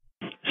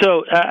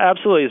 So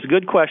absolutely, it's a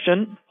good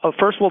question.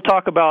 First, we'll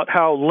talk about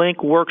how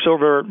link works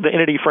over the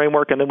entity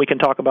framework, and then we can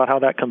talk about how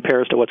that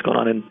compares to what's going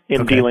on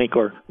in D-link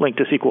or link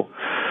to SQL.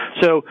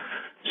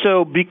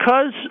 So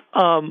because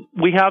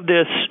we have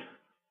this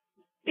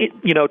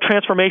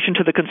transformation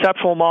to the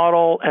conceptual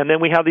model, and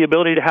then we have the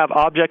ability to have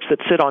objects that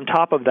sit on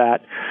top of that,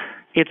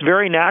 it's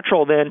very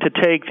natural then to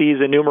take these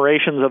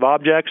enumerations of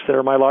objects that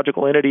are my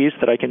logical entities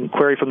that I can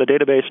query from the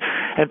database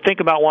and think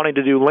about wanting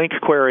to do link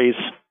queries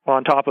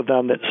on top of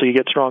them so you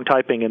get strong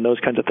typing and those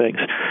kinds of things.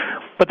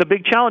 But the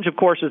big challenge, of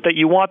course, is that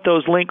you want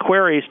those link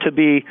queries to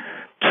be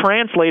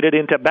translated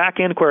into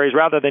back-end queries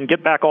rather than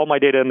get back all my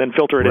data and then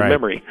filter it in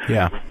memory.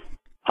 Yeah.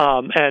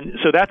 And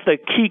so that's the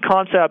key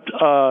concept,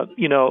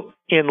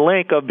 in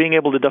link, of being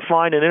able to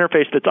define an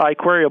interface that's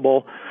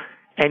iQueryable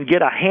and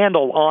get a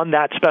handle on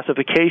that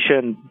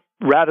specification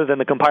rather than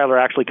the compiler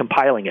actually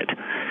compiling it.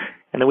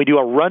 And then we do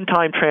a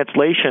runtime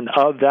translation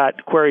of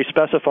that query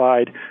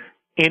specified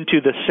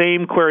into the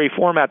same query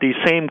format, these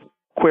same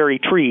query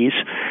trees,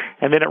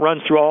 and then it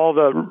runs through all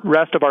the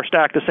rest of our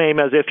stack the same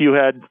as if you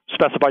had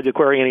specified the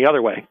query any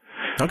other way.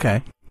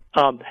 Okay.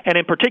 And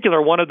in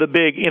particular, one of the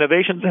big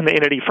innovations in the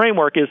entity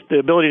framework is the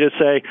ability to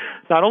say,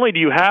 not only do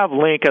you have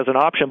link as an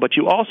option, but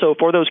you also,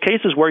 for those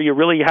cases where you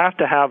really have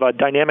to have a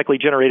dynamically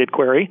generated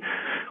query,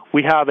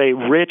 we have a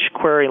rich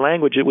query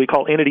language that we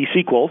call entity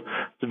SQL.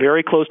 It's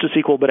very close to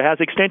SQL, but it has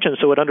extensions,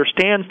 so it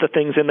understands the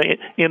things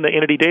in the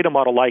entity data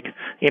model, like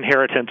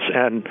inheritance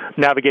and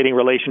navigating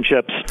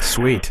relationships.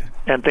 Sweet.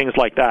 And things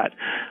like that.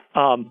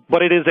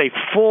 But it is a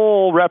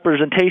full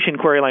representation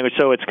query language,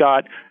 so it's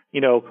got,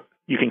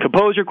 you can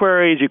compose your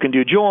queries, you can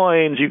do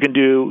joins, you can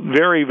do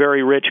very,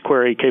 very rich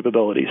query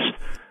capabilities.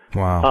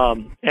 Wow.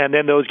 And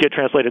then those get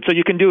translated. So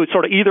you can do it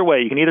sort of either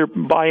way. You can either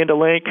buy into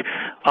Link,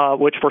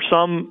 which for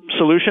some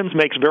solutions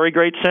makes very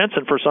great sense,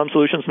 and for some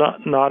solutions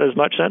not as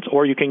much sense,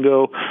 or you can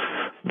go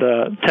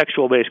the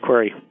textual-based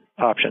query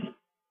option.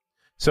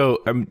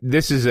 So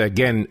this is,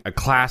 again, a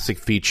classic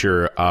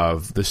feature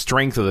of the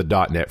strength of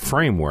the .NET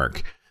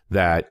framework,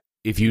 that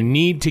if you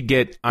need to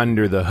get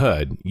under the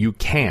hood, you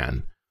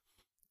can.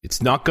 It's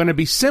not going to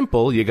be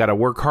simple. You got to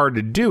work hard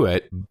to do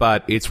it,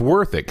 but it's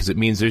worth it because it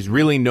means there's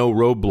really no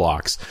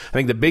roadblocks. I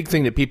think the big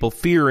thing that people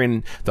fear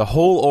in the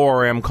whole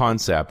ORM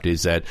concept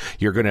is that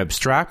you're going to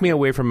abstract me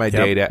away from my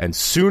data, and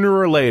sooner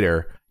or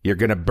later, you're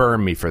going to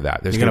burn me for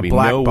that. There's going to be no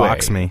way. Black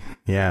box me.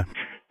 Yeah.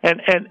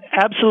 And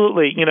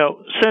absolutely,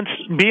 since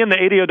being the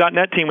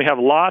ADO.NET team, we have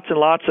lots and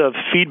lots of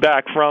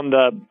feedback from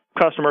the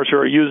customers who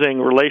are using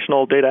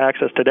relational data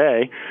access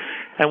today.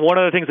 And one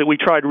of the things that we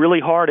tried really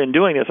hard in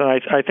doing this, and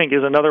I think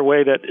is another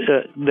way that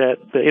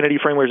the entity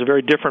framework is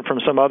very different from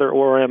some other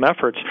ORM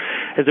efforts,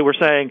 is that we're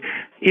saying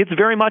it's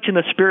very much in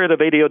the spirit of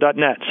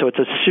ADO.NET. So it's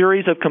a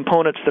series of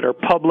components that are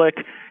public,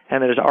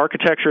 and there's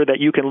architecture that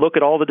you can look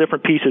at all the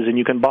different pieces, and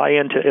you can buy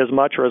into as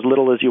much or as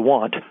little as you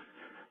want.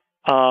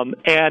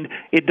 And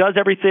it does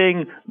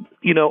everything,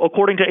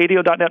 according to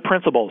ADO.NET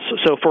principles.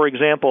 So, for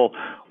example,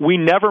 we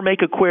never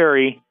make a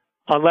query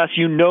unless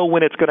you know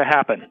when it's going to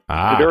happen.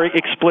 It's very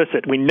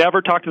explicit. We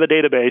never talk to the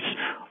database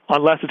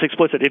unless it's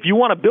explicit. If you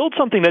want to build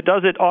something that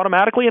does it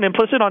automatically and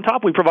implicit on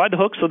top, we provide the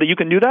hook so that you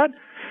can do that.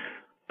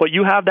 But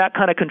you have that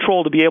kind of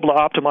control to be able to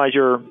optimize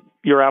your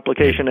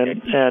application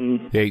and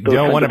you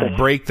don't want to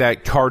break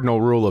that cardinal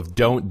rule of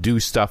don't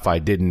do stuff I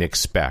didn't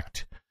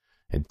expect.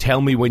 And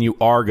tell me when you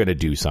are going to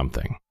do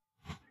something.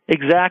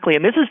 Exactly.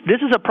 And this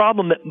is a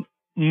problem that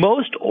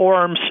most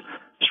ORMs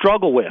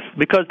struggle with,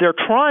 because they're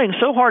trying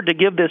so hard to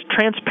give this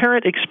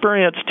transparent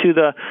experience to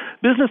the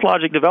business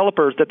logic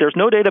developers that there's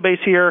no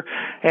database here,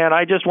 and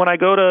when I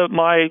go to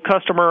my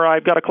customer,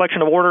 I've got a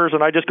collection of orders,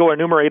 and I just go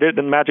enumerate it,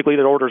 and magically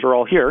the orders are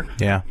all here.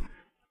 Yeah.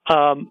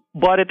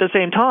 But at the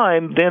same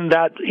time, then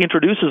that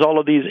introduces all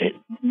of these,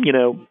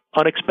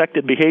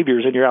 unexpected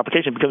behaviors in your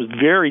application. It becomes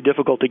very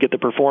difficult to get the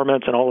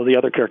performance and all of the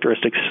other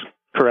characteristics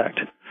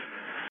correct.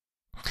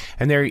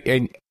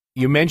 And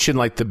you mentioned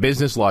like the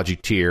business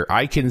logic tier.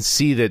 I can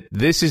see that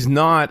this is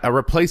not a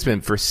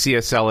replacement for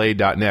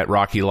CSLA.NET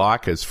Rocky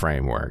Laka's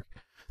framework,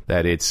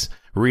 that it's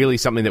really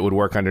something that would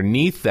work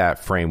underneath that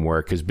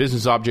framework, because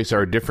business objects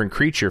are a different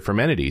creature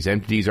from entities.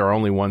 Entities are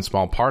only one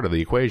small part of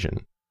the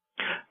equation.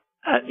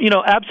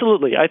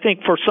 Absolutely. I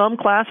think for some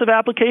class of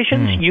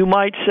applications, you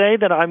might say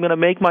that I'm going to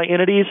make my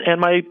entities and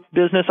my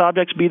business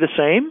objects be the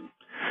same.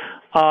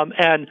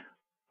 And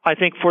I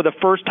think for the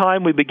first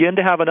time, we begin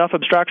to have enough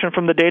abstraction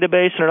from the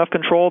database and enough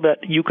control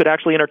that you could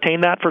actually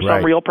entertain that for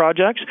some real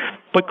projects.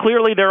 But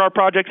clearly, there are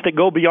projects that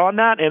go beyond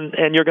that,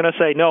 and you're going to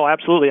say, no,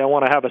 absolutely, I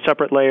want to have a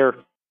separate layer.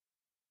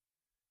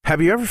 Have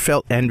you ever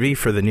felt envy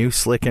for the new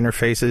slick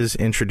interfaces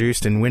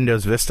introduced in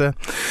Windows Vista?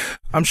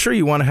 I'm sure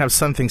you want to have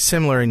something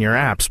similar in your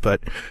apps,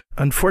 but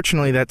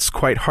unfortunately that's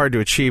quite hard to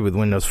achieve with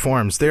Windows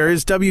Forms. There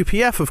is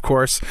WPF, of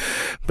course,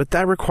 but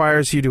that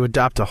requires you to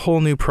adopt a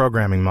whole new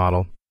programming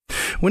model.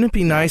 Wouldn't it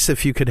be nice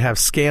if you could have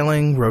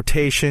scaling,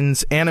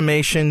 rotations,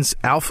 animations,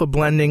 alpha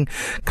blending,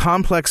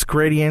 complex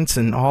gradients,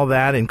 and all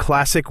that in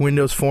classic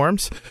Windows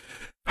Forms?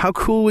 How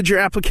cool would your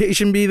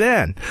application be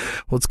then?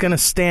 Well, it's going to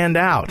stand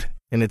out,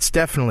 and it's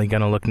definitely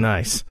going to look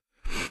nice.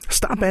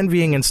 Stop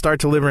envying and start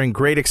delivering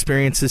great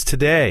experiences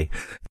today.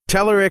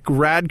 Telerik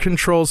Rad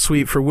Control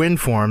Suite for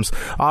WinForms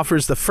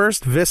offers the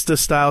first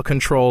Vista-style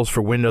controls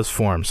for Windows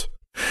Forms.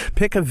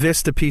 Pick a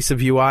Vista piece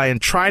of UI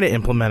and try to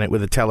implement it with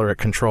the Telerik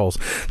controls.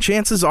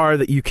 Chances are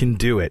that you can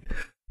do it.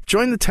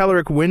 Join the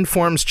Telerik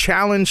WinForms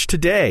Challenge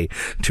today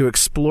to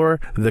explore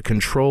the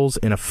controls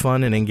in a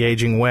fun and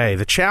engaging way.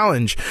 The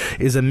challenge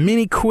is a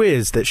mini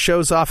quiz that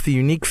shows off the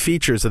unique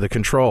features of the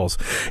controls.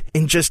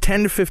 In just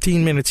 10 to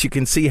 15 minutes, you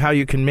can see how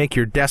you can make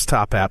your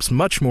desktop apps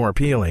much more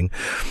appealing.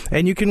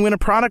 And you can win a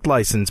product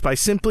license by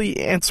simply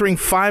answering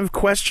 5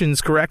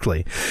 questions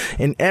correctly.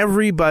 And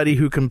everybody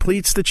who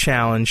completes the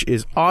challenge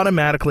is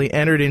automatically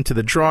entered into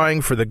the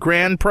drawing for the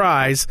grand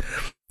prize.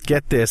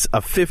 Get this,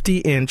 a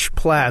 50-inch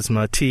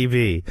plasma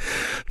TV.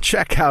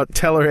 Check out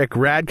Telerik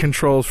Rad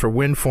Controls for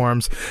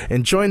WinForms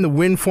and join the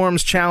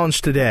WinForms Challenge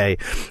today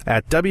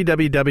at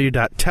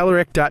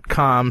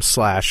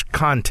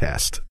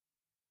www.telerik.com/contest.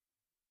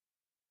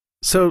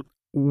 So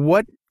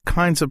what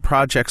kinds of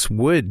projects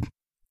would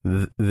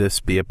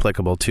this be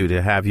applicable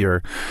to have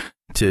your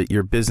to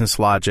your business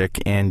logic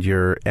and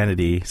your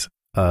entities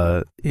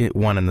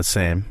one and the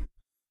same?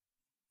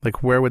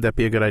 Like, where would that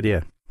be a good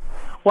idea?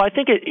 Well, I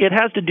think it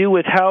has to do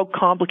with how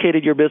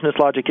complicated your business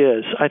logic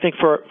is. I think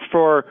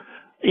we're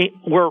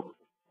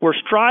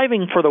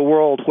striving for the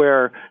world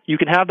where you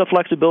can have the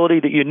flexibility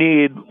that you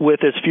need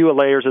with as few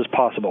layers as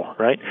possible,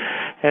 right?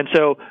 And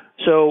so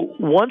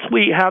once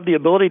we have the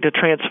ability to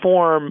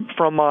transform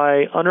from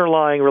my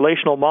underlying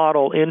relational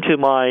model into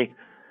my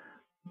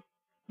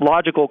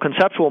logical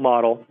conceptual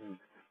model,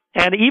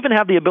 and even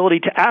have the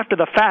ability to, after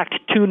the fact,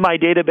 tune my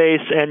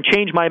database and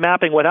change my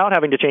mapping without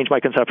having to change my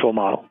conceptual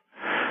model,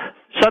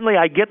 suddenly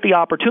I get the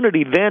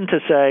opportunity then to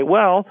say,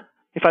 well,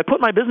 if I put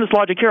my business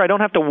logic here, I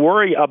don't have to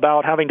worry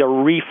about having to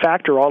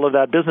refactor all of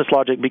that business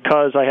logic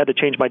because I had to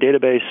change my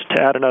database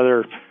to add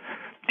another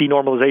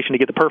denormalization to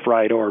get the perf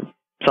right or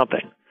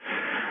something.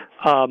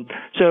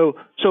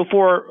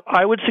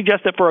 I would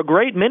suggest that for a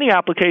great many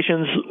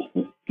applications,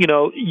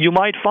 you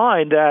might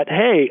find that,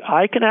 hey,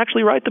 I can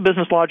actually write the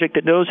business logic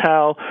that knows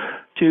how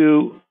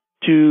to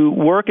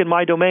work in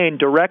my domain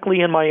directly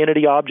in my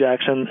entity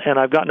objects, and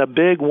I've gotten a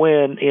big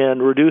win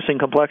in reducing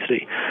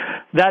complexity.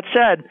 That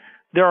said,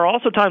 there are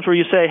also times where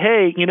you say,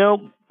 hey,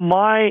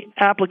 my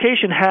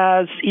application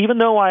has, even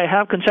though I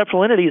have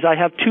conceptual entities, I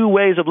have two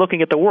ways of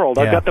looking at the world.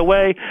 Yeah. I've got the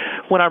way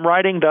when I'm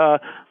writing the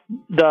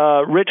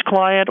rich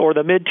client or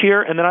the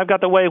mid-tier, and then I've got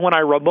the way when I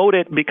remote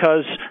it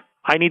because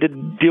I need to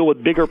deal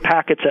with bigger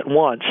packets at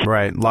once.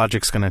 Right.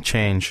 Logic's going to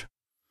change.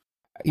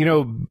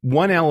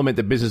 One element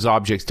that business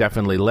objects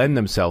definitely lend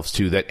themselves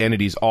to that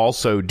entities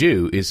also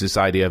do is this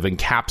idea of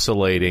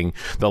encapsulating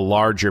the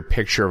larger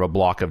picture of a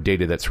block of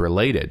data that's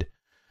related.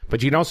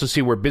 But you can also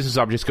see where business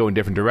objects go in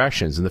different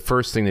directions. And the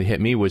first thing that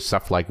hit me was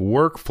stuff like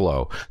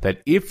workflow,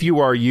 that if you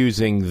are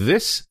using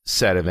this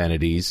set of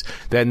entities,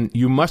 then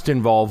you must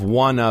involve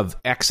one of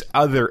X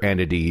other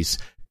entities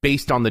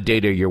based on the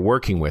data you're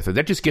working with. And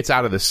that just gets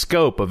out of the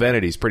scope of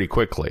entities pretty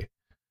quickly.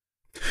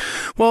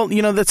 Well,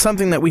 that's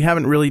something that we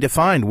haven't really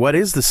defined. What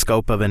is the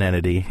scope of an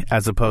entity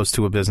as opposed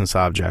to a business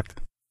object?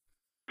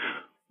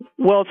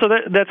 Well, so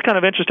that's kind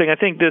of interesting. I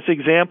think this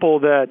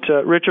example that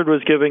Richard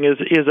was giving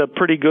is a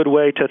pretty good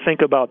way to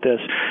think about this.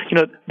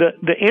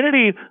 The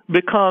entity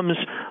becomes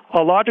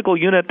a logical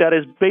unit that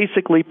is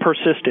basically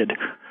persisted.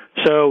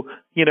 So,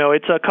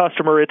 it's a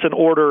customer, it's an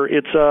order,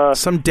 it's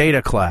some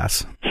data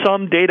class.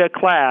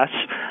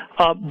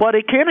 But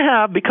it can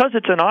have, because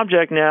it's an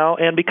object now,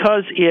 and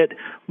because it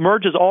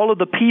merges all of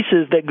the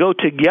pieces that go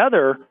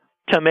together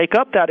to make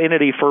up that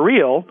entity for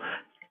real,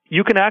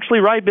 you can actually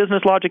write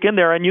business logic in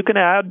there, and you can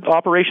add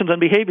operations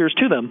and behaviors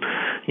to them.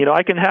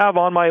 I can have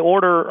on my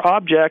order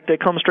object that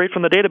comes straight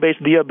from the database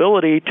the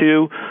ability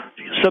to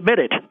submit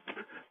it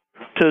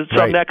to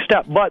some next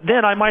step. But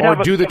then I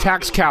might do the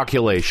tax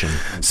calculation.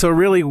 So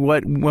really,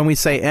 when we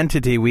say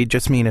entity, we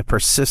just mean a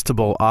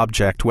persistable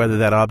object, whether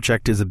that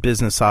object is a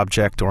business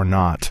object or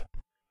not.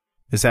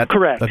 Is that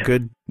correct? A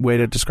good way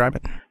to describe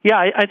it? Yeah,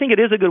 I think it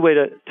is a good way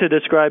to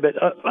describe it.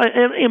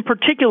 And in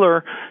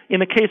particular, in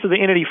the case of the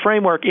entity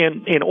framework,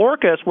 in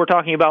Orcus, we're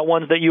talking about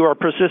ones that you are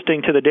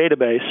persisting to the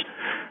database.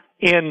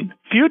 In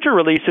future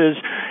releases,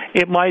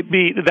 it might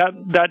be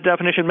that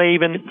definition may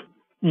even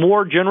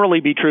more generally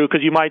be true,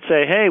 because you might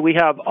say, hey, we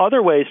have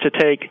other ways to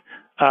take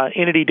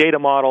entity data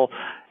model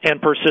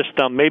and persist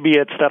them. Maybe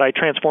it's that I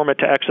transform it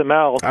to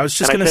XML and I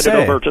send it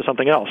over to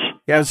something else.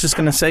 Yeah, I was just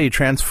going to say you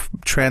transform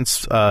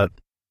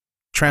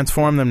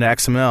them to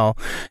XML,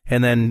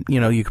 and then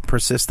you can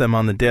persist them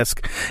on the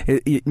disk.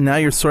 Now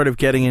you're sort of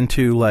getting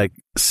into like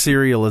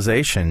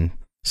serialization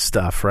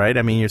stuff, right?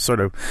 I mean, you're sort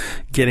of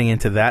getting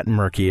into that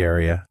murky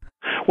area.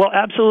 Well,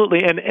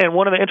 absolutely. And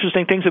one of the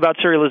interesting things about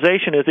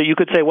serialization is that you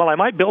could say, well, I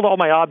might build all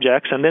my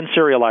objects and then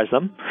serialize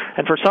them.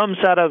 And for some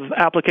set of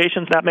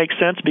applications, that makes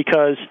sense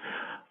because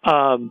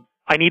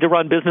I need to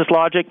run business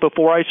logic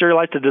before I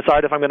serialize to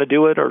decide if I'm going to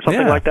do it or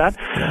something like that.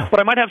 Yeah. But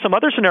I might have some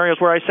other scenarios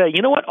where I say,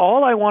 you know what,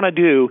 all I want to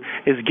do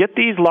is get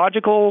these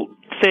logical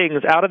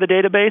things out of the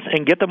database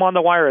and get them on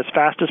the wire as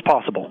fast as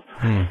possible.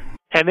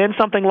 And then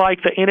something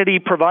like the entity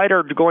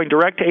provider going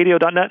direct to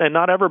ADO.NET and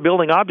not ever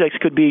building objects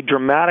could be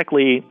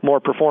dramatically more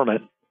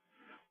performant.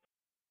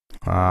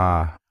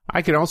 I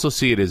can also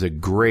see it as a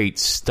great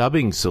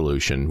stubbing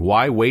solution.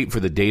 Why wait for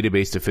the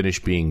database to finish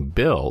being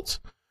built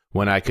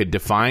when I could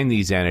define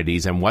these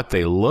entities and what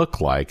they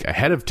look like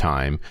ahead of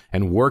time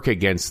and work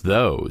against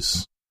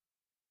those?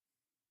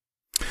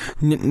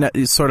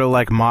 Sort of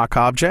like mock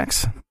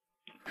objects?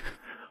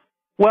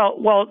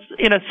 Well,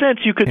 in a sense,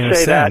 you could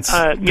say that.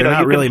 They're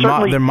not really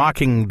they're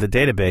mocking the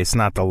database,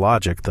 not the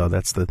logic, though.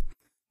 That's the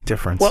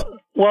difference.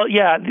 Well,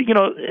 yeah.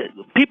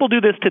 People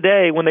do this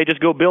today when they just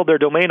go build their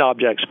domain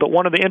objects. But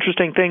one of the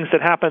interesting things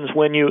that happens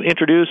when you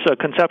introduce a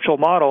conceptual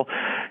model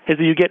is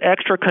that you get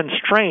extra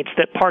constraints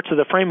that parts of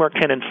the framework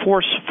can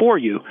enforce for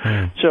you.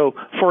 So,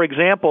 for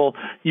example,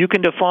 you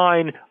can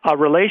define a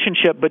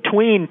relationship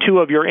between two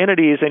of your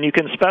entities, and you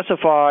can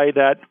specify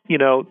that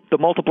the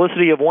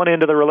multiplicity of one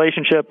end of the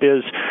relationship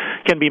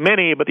can be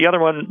many, but the other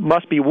one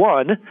must be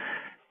one.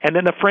 And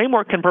then the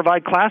framework can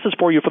provide classes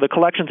for you for the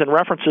collections and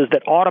references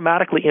that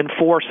automatically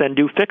enforce and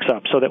do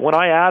fix-up, so that when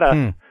I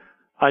add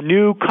a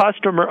new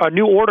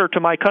order to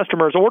my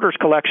customer's orders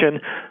collection,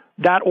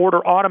 that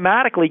order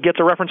automatically gets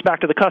a reference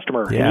back to the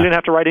customer. Yeah. And you didn't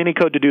have to write any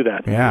code to do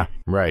that. Yeah.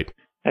 Right.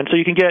 And so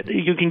you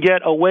can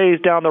get a ways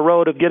down the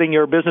road of getting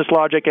your business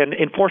logic and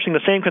enforcing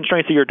the same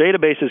constraints that your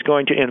database is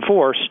going to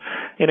enforce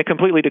in a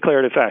completely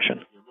declarative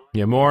fashion.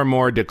 Yeah, more and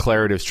more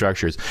declarative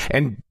structures.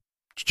 And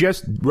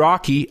just,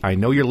 Rocky, I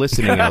know you're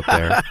listening out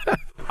there.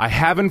 I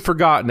haven't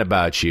forgotten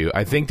about you.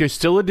 I think there's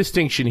still a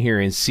distinction here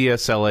in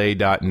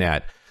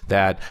CSLA.net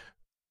that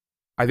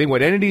I think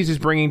what Entities is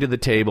bringing to the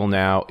table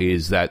now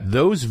is that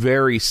those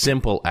very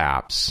simple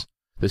apps,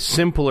 the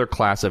simpler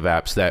class of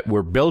apps that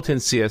were built in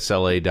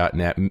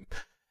CSLA.net,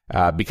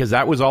 because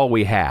that was all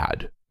we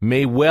had,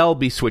 may well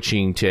be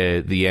switching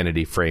to the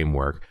Entity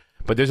framework.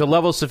 But there's a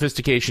level of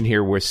sophistication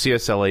here where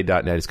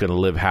CSLA.net is going to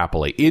live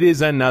happily. It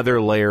is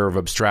another layer of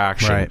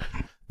abstraction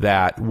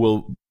that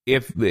will,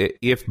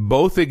 if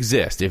both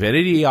exist, if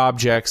Entity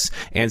Objects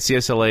and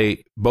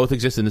CSLA both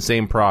exist in the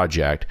same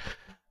project,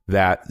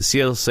 that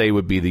CSLA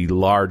would be the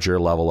larger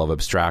level of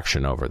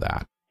abstraction over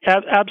that.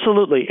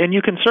 Absolutely, and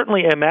you can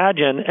certainly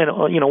imagine, and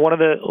one of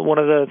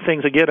the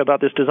things again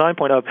about this design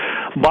point of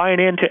buying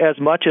into as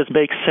much as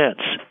makes sense.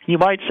 You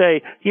might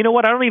say, you know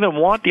what, I don't even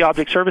want the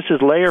object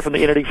services layer from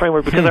the Entity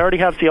framework because I already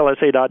have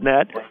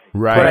CLSA.net.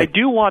 Right. But I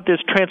do want this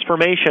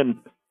transformation,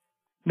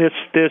 this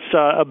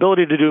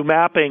ability to do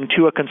mapping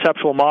to a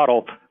conceptual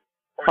model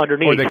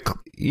underneath.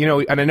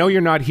 And I know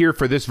you're not here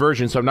for this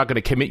version, so I'm not going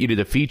to commit you to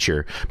the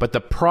feature, but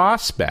the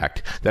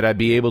prospect that I'd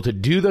be able to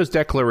do those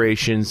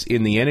declarations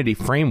in the Entity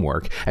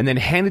framework and then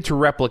hand it to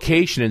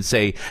replication and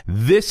say,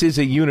 this is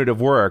a unit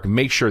of work,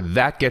 make sure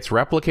that gets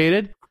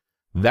replicated,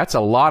 that's a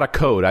lot of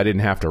code I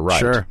didn't have to write.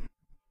 Sure.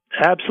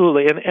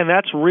 Absolutely, and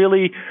that's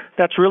really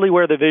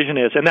where the vision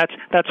is, and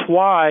that's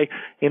why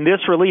in this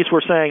release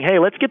we're saying, hey,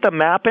 let's get the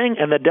mapping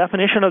and the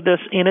definition of this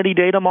entity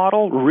data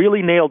model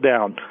really nailed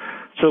down.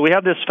 So we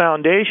have this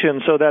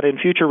foundation so that in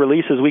future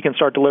releases we can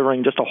start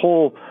delivering just a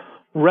whole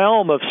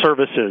realm of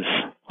services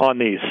on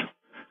these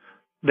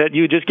that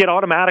you just get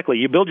automatically.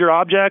 You build your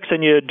objects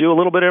and you do a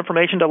little bit of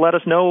information to let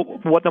us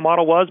know what the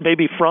model was,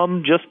 maybe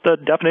from just the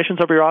definitions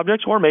of your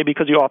objects or maybe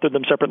because you authored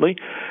them separately.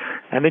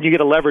 And then you get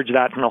to leverage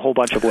that in a whole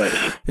bunch of ways.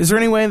 Is there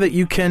any way that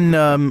you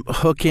can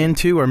hook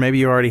into, or maybe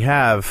you already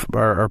have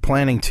or are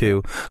planning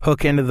to,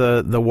 hook into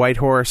the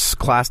Whitehorse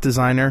class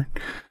designer?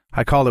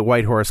 I called it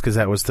Whitehorse because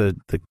that was the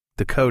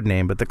code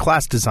name, but the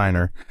class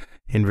designer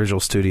in Visual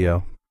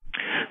Studio.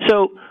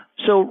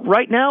 So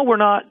right now we're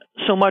not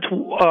so much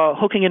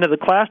hooking into the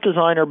class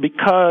designer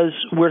because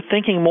we're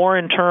thinking more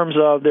in terms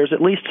of there's at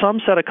least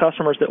some set of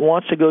customers that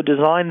wants to go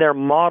design their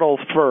model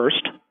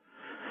first.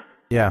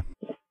 Yeah.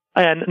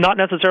 And not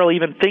necessarily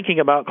even thinking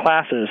about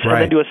classes, and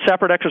then do a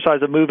separate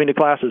exercise of moving to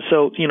classes.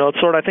 So,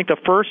 I think the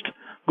first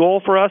goal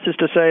for us is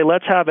to say,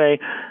 let's have a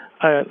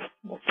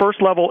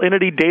first-level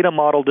entity data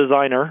model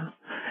designer,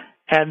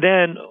 and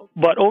then,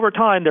 but over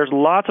time, there's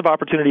lots of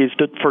opportunities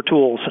for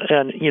tools,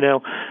 and,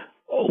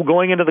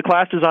 going into the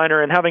class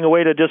designer and having a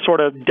way to just sort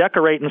of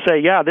decorate and say,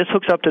 yeah, this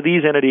hooks up to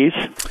these entities.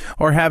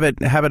 Or have it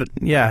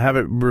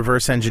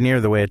reverse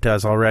engineer the way it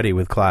does already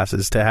with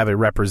classes to have it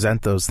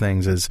represent those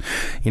things as,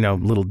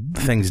 little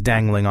things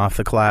dangling off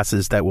the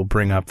classes that will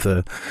bring up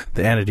the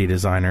entity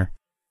designer.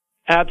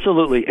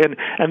 Absolutely.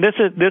 And this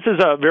is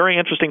a very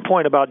interesting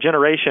point about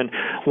generation.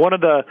 One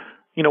of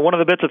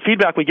the bits of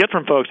feedback we get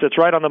from folks that's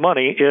right on the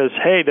money is,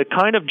 hey, the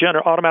kind of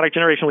automatic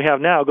generation we have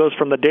now goes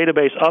from the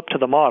database up to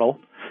the model.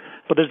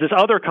 But there's this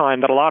other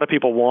kind that a lot of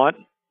people want,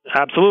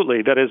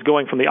 absolutely, that is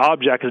going from the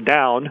objects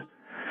down.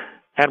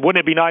 And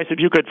wouldn't it be nice if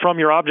you could, from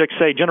your object,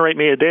 say, generate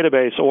me a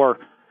database, or,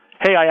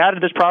 hey, I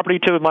added this property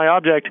to my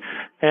object,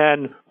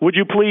 and would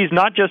you please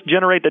not just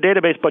generate the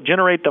database, but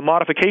generate the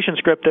modification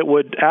script that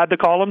would add the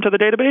column to the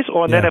database,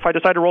 and then if I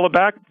decide to roll it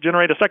back,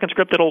 generate a second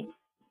script that'll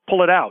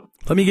pull it out.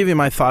 Let me give you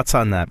my thoughts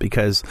on that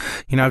because,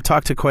 I've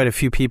talked to quite a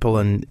few people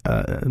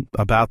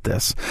about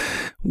this,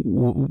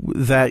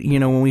 that,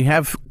 when we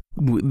have...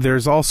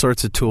 There's all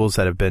sorts of tools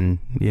that have been,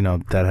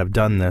 that have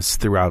done this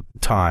throughout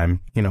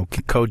time,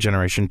 code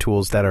generation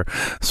tools that are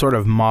sort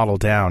of modeled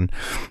down.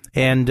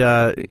 And,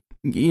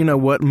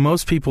 what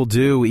most people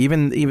do,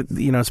 even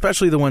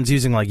especially the ones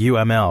using like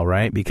UML,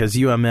 right? Because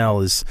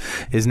UML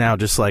is now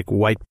just like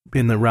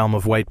in the realm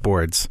of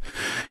whiteboards.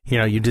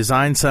 You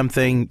design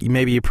something,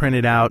 maybe you print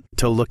it out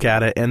to look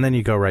at it, and then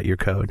you go write your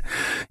code.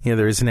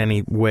 There isn't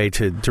any way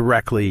to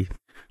directly...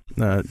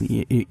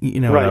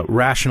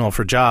 rational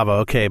for Java,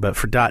 okay, but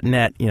for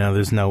 .NET,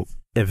 there's no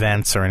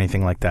events or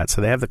anything like that. So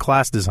they have the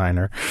class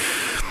designer.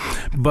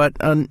 But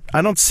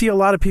I don't see a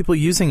lot of people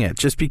using it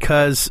just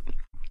because,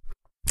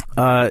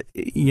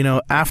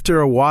 after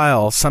a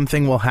while,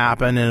 something will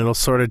happen and it'll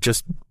sort of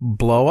just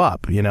blow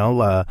up,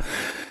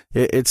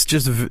 It's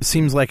just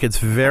seems like it's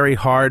very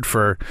hard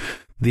for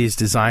these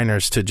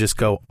designers to just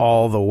go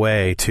all the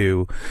way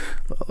to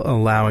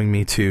allowing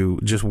me to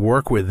just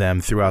work with them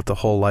throughout the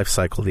whole life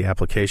cycle of the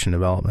application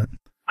development.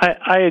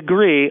 I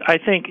agree. I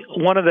think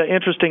one of the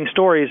interesting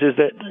stories is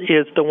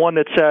the one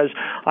that says,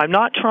 I'm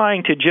not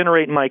trying to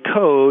generate my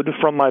code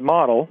from my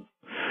model,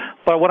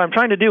 but what I'm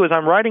trying to do is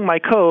I'm writing my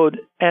code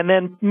and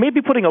then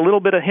maybe putting a little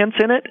bit of hints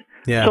in it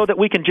so that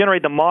we can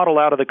generate the model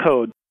out of the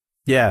code.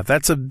 Yeah,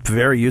 that's a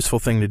very useful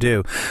thing to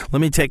do.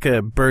 Let me take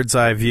a bird's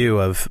eye view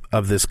of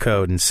this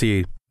code and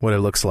see what it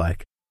looks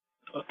like.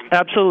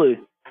 Absolutely.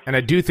 And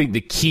I do think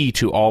the key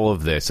to all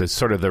of this is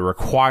sort of the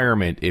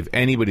requirement, if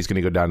anybody's going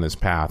to go down this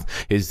path,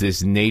 is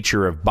this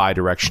nature of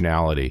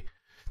bidirectionality.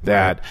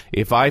 That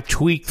if I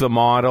tweak the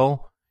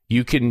model,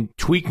 you can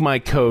tweak my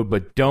code,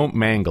 but don't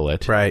mangle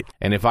it. Right.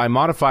 And if I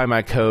modify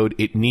my code,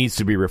 it needs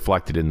to be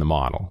reflected in the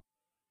model.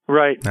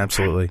 Right.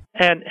 Absolutely.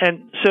 And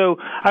so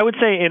I would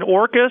say in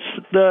Orcus,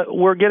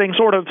 we're getting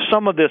sort of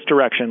some of this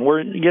direction.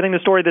 We're getting the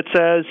story that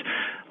says,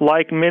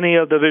 like many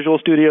of the Visual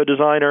Studio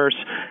designers,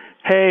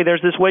 hey,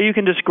 there's this way you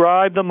can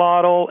describe the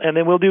model, and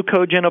then we'll do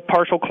code gen of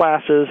partial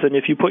classes, and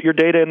if you put your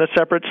data in the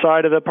separate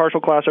side of the partial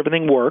class,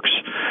 everything works.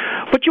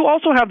 But you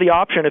also have the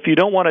option, if you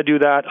don't want to do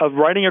that, of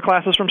writing your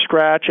classes from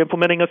scratch,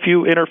 implementing a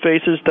few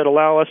interfaces that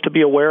allow us to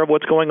be aware of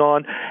what's going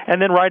on,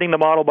 and then writing the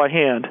model by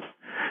hand.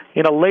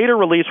 In a later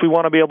release, we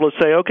want to be able to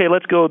say, okay,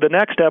 let's go the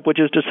next step, which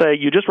is to say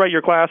you just write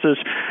your classes,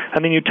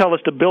 and then you tell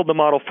us to build the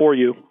model for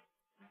you.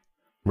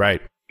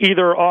 Right.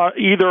 Either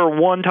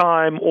one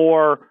time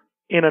or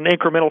in an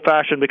incremental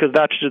fashion, because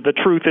that's just, the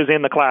truth is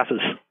in the classes.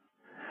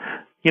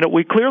 You know,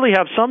 we clearly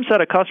have some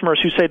set of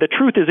customers who say the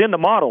truth is in the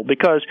model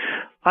because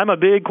I'm a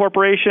big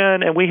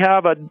corporation and we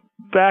have a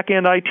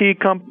back-end IT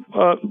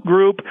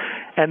group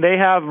and they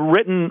have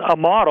written a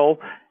model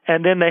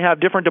and then they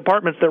have different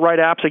departments that write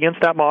apps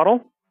against that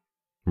model.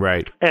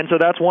 Right. And so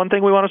that's one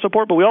thing we want to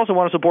support, but we also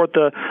want to support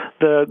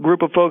the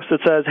group of folks that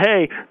says,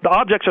 hey, the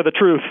objects are the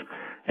truth.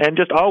 And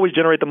just always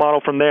generate the model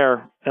from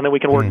there, and then we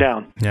can work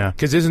down. Yeah.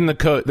 Because isn't the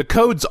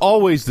code's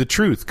always the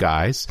truth,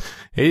 guys.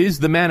 It is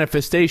the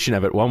manifestation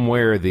of it one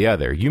way or the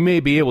other. You may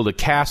be able to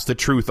cast the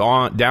truth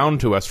down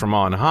to us from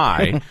on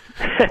high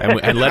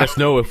and let us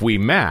know if we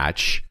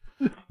match,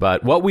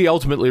 but what we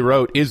ultimately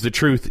wrote is the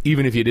truth,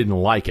 even if you didn't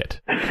like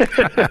it.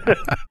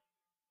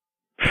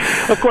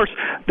 Of course,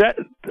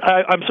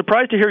 I'm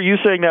surprised to hear you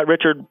saying that,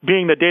 Richard,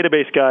 being the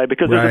database guy,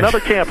 because there's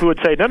another camp who would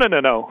say, no.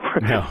 No,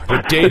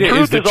 the data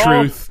is the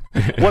truth.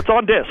 What's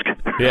on disk?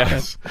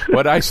 Yes,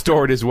 what I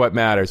stored is what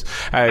matters.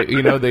 I'm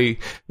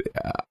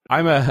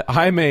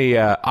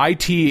a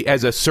IT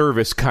as a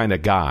service kind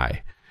of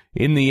guy.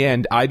 In the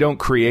end, I don't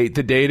create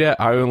the data.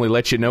 I only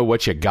let you know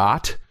what you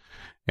got,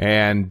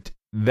 and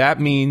that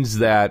means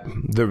that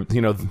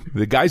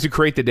the guys who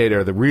create the data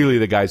are really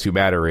the guys who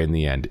matter in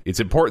the end. It's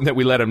important that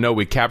we let them know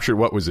we captured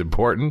what was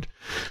important,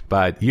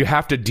 but you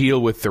have to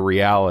deal with the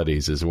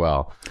realities as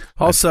well.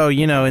 Also,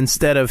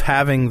 instead of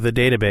having the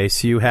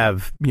database, you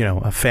have,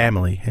 a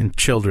family and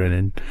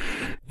children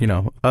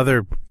and,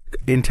 other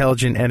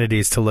intelligent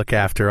entities to look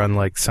after,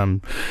 unlike some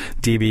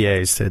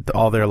DBAs that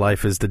all their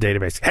life is the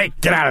database. Hey,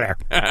 get out of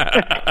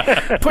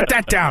there. Put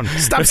that down.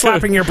 Stop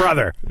slapping your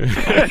brother.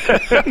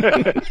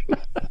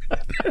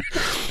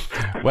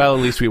 Well,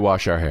 at least we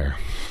wash our hair.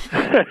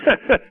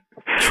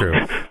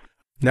 True.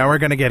 Now we're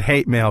going to get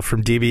hate mail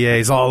from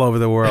DBAs all over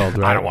the world,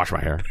 right? I don't wash my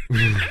hair.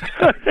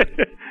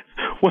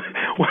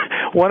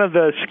 One of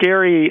the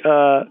scary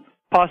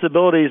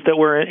possibilities that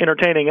we're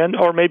entertaining,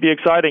 or maybe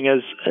exciting,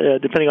 as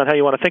depending on how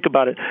you want to think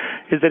about it,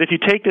 is that if you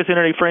take this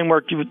entity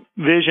framework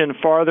vision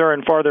farther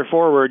and farther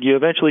forward, you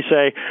eventually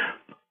say,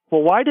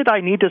 well, why did I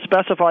need to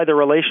specify the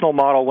relational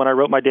model when I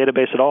wrote my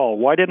database at all?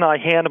 Why didn't I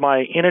hand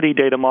my entity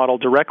data model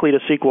directly to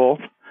SQL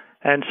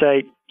and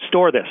say,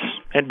 store this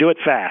and do it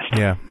fast?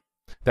 Yeah.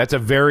 That's a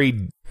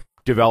very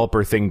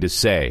developer thing to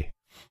say.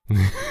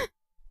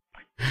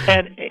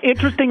 And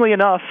interestingly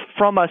enough,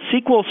 from a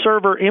SQL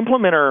Server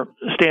implementer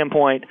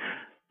standpoint,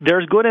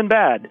 there's good and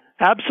bad.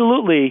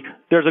 Absolutely,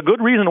 there's a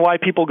good reason why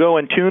people go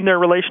and tune their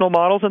relational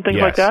models and things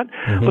like that.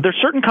 Mm-hmm. But there's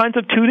certain kinds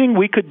of tuning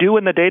we could do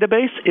in the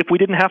database if we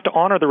didn't have to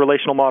honor the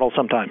relational model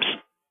sometimes.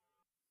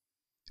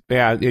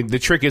 Yeah, the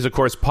trick is, of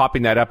course,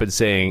 popping that up and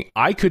saying,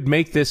 I could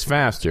make this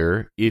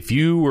faster if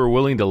you were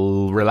willing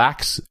to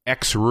relax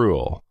X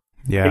rule.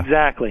 Yeah,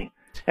 exactly.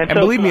 And so,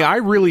 believe me, I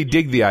really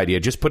dig the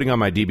idea, just putting on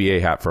my DBA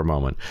hat for a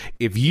moment.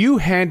 If you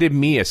handed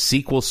me a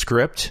SQL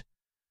script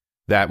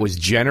that was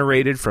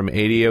generated from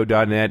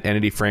ADO.NET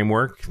Entity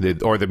Framework,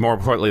 more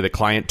importantly, the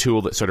client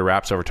tool that sort of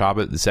wraps over top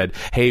of it, that said,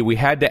 hey, we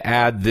had to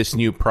add this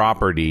new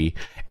property,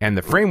 and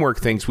the framework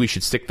thinks we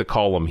should stick the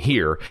column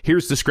here.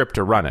 Here's the script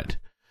to run it.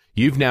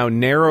 You've now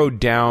narrowed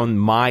down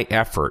my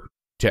effort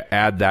to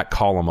add that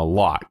column a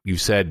lot. You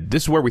said,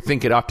 this is where we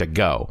think it ought to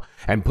go,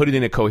 and put it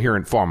in a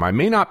coherent form. I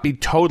may not be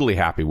totally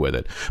happy with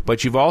it,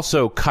 but you've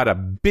also cut a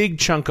big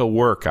chunk of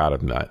work out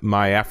of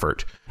my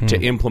effort to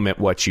implement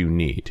what you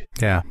need.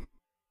 Yeah.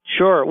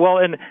 Sure. Well,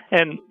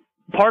 and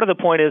part of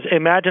the point is,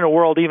 imagine a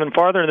world even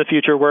farther in the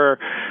future where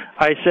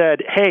I said,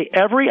 hey,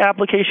 every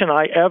application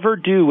I ever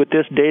do with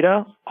this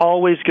data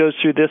always goes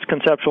through this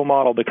conceptual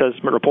model because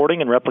my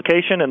reporting and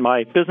replication and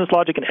my business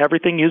logic and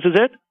everything uses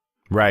it.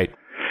 Right.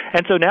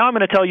 And so now I'm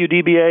going to tell you,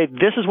 DBA,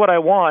 this is what I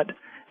want,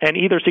 and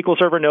either SQL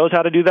Server knows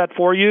how to do that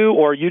for you,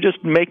 or you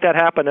just make that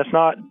happen. It's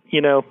not,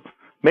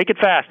 make it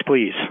fast,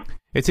 please.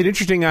 It's an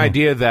interesting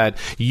idea that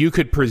you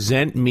could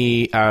present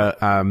me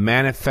a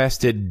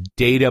manifested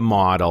data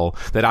model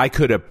that I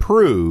could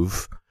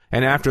approve,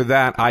 and after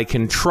that, I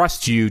can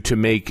trust you to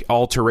make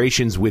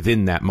alterations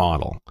within that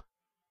model.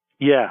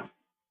 Yeah.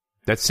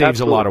 That saves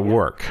a lot of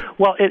work.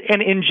 Well,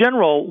 and in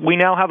general, we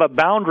now have a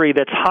boundary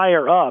that's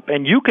higher up,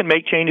 and you can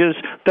make changes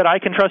that I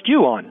can trust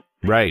you on.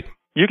 Right.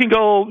 You can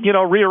go,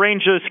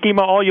 rearrange the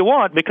schema all you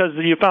want because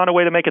you found a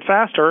way to make it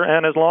faster,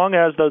 and as long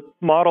as the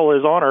model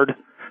is honored,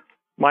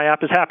 my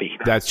app is happy.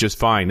 That's just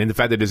fine. And the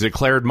fact that there's a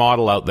declared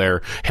model out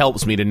there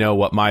helps me to know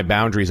what my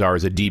boundaries are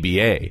as a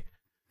DBA.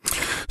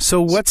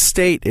 So what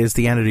state is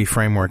the entity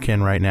framework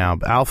in right now?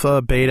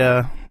 Alpha,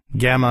 beta,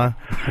 gamma?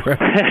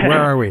 Where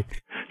are we?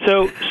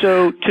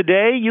 So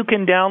today you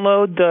can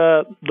download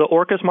the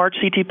Orcus March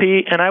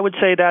CTP, and I would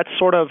say that's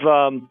sort of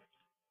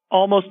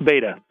almost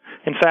beta.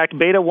 In fact,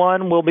 Beta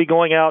 1 will be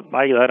going out,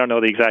 I don't know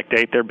the exact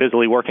date, they're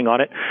busily working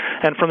on it.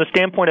 And from the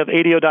standpoint of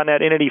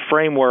ADO.NET Entity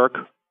Framework,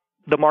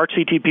 the March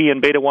CTP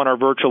and Beta 1 are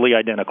virtually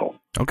identical.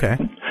 Okay.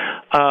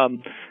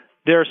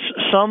 There's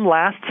some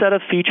last set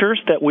of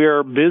features that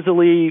we're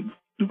busily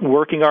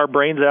working our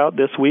brains out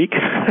this week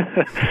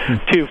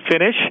to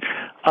finish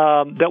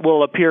that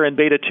will appear in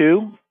Beta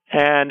 2.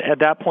 And at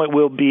that point,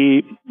 we'll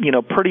be,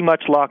 pretty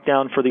much locked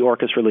down for the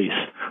Orcus release.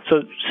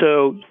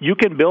 So you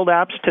can build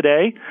apps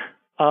today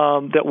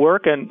that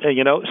work, and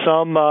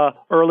some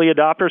early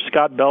adopters,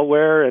 Scott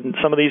Bellware, and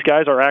some of these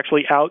guys are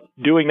actually out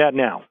doing that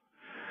now.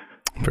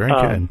 Very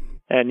good.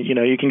 And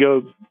you can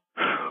go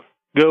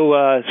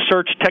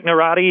search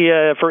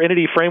Technorati for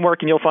Entity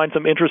Framework, and you'll find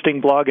some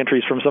interesting blog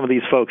entries from some of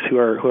these folks who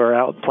are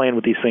out playing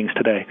with these things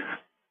today.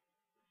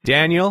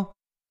 Daniel,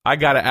 I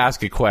got to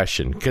ask a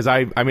question, because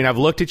I've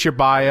looked at your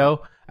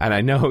bio, and I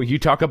know you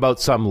talk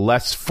about some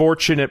less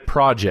fortunate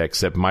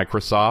projects at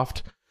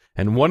Microsoft,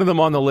 and one of them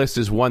on the list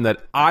is one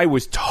that I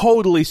was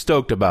totally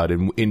stoked about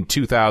in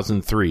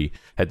 2003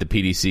 at the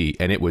PDC,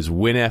 and it was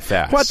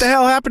WinFS. What the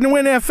hell happened to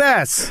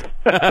WinFS?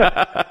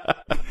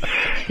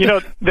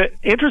 The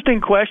interesting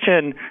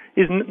question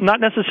is not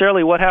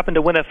necessarily what happened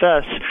to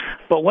WinFS,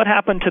 but what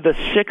happened to the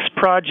 6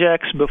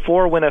 projects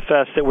before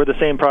WinFS that were the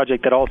same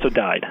project that also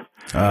died.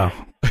 Oh.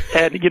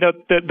 And,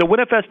 the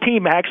WinFS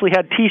team actually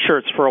had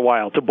T-shirts for a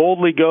while to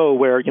boldly go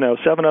where,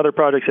 7 other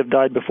projects have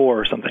died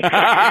before or something.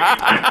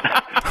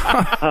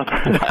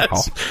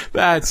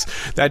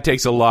 That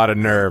takes a lot of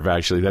nerve,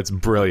 actually. That's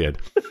brilliant.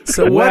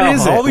 So what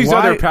is it? All these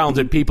other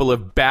talented people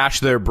have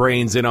bashed their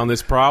brains in on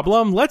this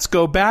problem. Let's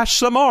go bash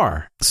some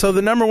more. So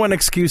the number one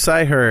excuse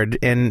I heard,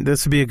 and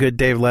this would be a good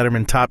Dave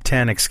Letterman top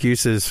 10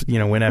 excuses,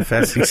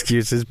 WinFS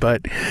excuses,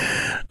 but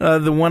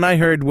the one I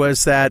heard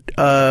was that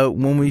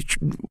when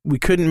we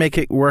couldn't make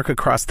it work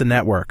across the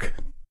network.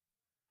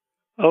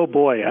 Oh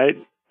boy,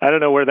 I don't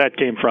know where that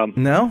came from.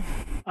 No?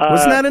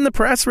 Wasn't that in the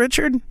press,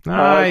 Richard?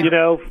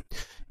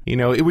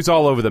 It was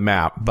all over the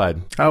map, but...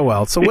 Oh,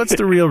 well, so what's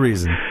the real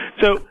reason?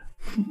 So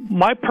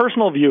my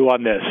personal view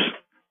on this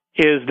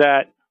is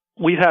that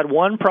we've had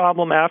one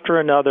problem after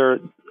another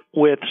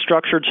with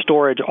structured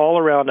storage all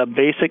around a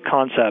basic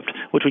concept,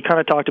 which we kind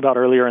of talked about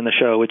earlier in the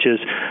show, which is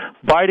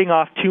biting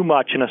off too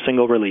much in a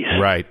single release.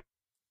 Right.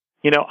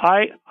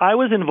 I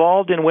was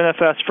involved in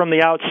WinFS from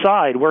the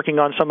outside, working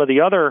on some of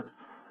the other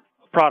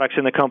products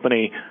in the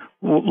company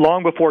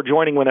long before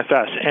joining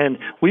WinFS. And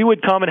we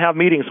would come and have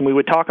meetings, and we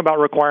would talk about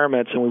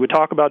requirements, and we would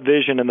talk about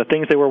vision and the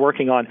things they were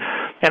working on.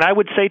 And I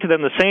would say to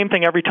them the same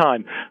thing every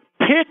time.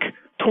 Pick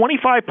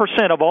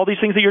 25% of all these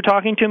things that you're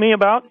talking to me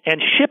about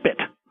and ship it.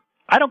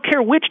 I don't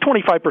care which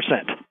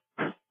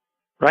 25%.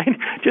 Right?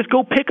 Just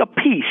go pick a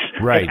piece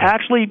and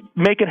actually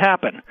make it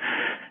happen.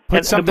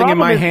 Put something in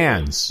my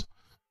hands.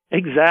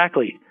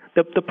 Exactly.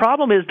 The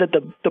problem is that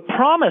the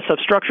promise of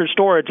structured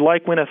storage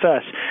like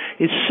WinFS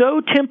is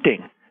so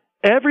tempting.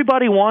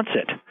 Everybody wants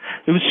it.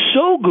 It was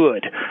so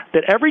good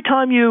that every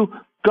time you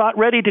got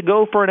ready to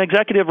go for an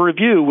executive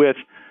review with,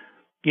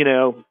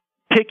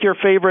 pick your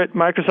favorite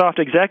Microsoft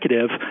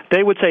executive,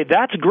 they would say,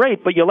 that's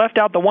great, but you left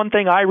out the one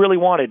thing I really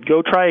wanted.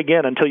 Go try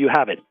again until you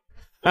have it.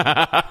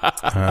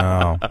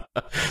 Oh.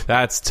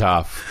 That's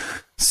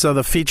tough. So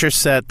the feature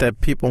set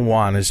that people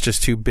want is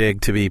just too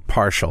big to be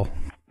partial.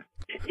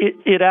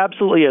 It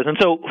absolutely is. And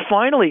so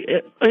finally,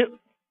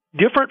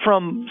 different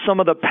from some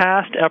of the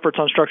past efforts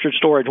on structured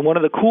storage, one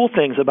of the cool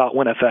things about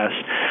WinFS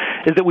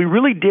is that we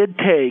really did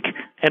take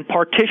and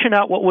partition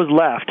out what was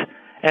left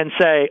and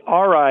say,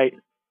 all right,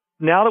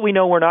 now that we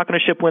know we're not going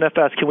to ship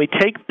WinFS, can we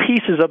take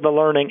pieces of the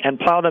learning and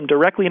plow them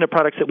directly into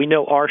products that we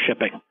know are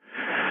shipping?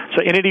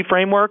 So Entity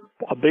Framework,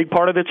 a big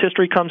part of its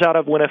history comes out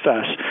of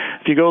WinFS.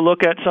 If you go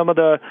look at some of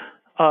the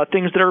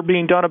things that are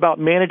being done about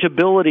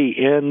manageability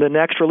in the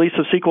next release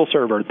of SQL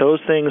Server,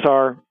 those things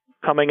are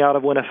coming out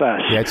of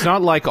WinFS. Yeah, it's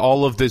not like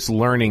all of this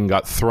learning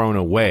got thrown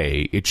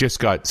away. It just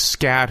got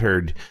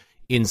scattered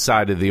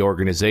inside of the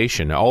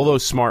organization. All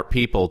those smart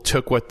people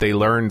took what they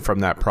learned from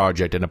that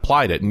project and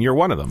applied it, and you're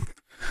one of them.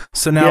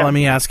 So now let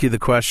me ask you the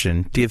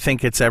question. Do you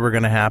think it's ever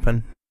going to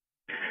happen?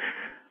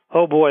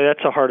 Oh, boy,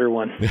 that's a harder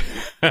one.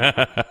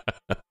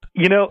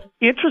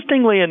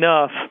 Interestingly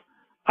enough,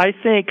 I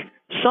think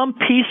some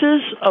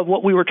pieces of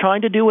what we were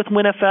trying to do with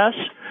WinFS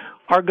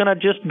are going to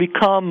just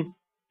become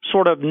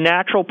sort of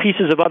natural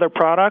pieces of other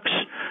products,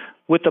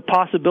 with the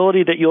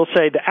possibility that you'll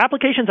say, the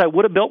applications I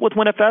would have built with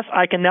WinFS,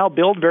 I can now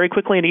build very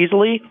quickly and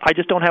easily. I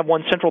just don't have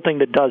one central thing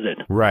that does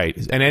it. Right.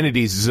 And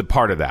Entities is a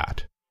part of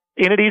that.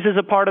 Entities is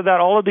a part of that.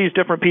 All of these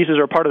different pieces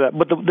are a part of that.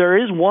 But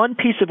there is one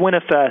piece of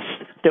WinFS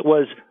that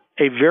was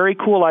a very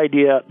cool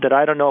idea that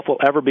I don't know if we'll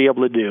ever be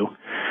able to do,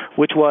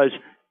 which was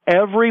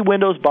every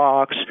Windows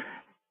box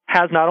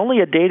has not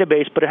only a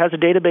database, but it has a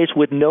database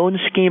with known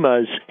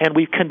schemas, and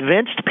we've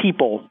convinced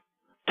people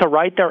to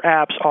write their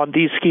apps on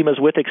these schemas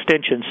with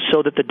extensions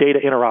so that the data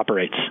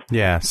interoperates.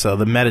 Yeah, so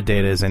the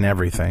metadata is in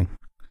everything.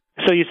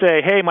 So you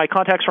say, hey, my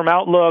contacts from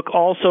Outlook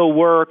also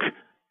work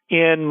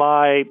in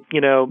my,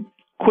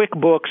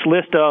 QuickBooks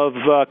list of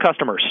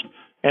customers.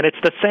 And it's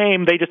the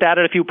same, they just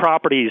added a few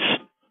properties.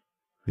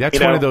 That's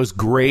one of those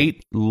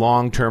great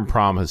long-term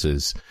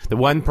promises. The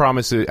one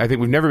promise I think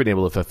we've never been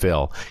able to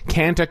fulfill.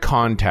 Can't a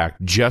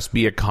contact just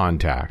be a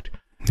contact,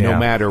 no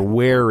matter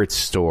where it's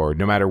stored,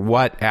 no matter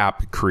what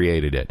app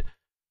created it?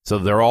 So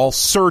they're all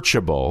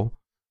searchable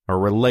or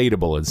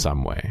relatable in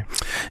some way.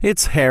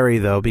 It's hairy,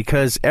 though,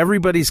 because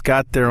everybody's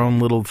got their own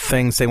little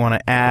things they want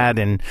to add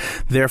and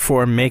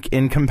therefore make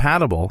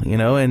incompatible,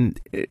 and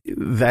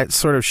that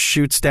sort of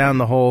shoots down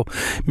the whole.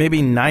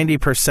 Maybe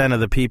 90% of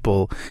the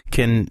people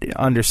can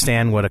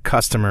understand what a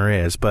customer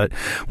is, but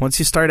once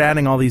you start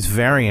adding all these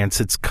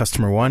variants, it's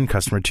customer 1,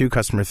 customer 2,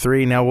 customer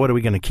 3. Now, what are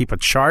we going to keep a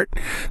chart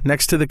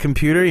next to the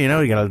computer? You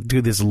got to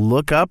do this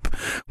lookup.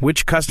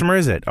 Which customer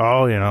is it?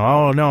 Oh,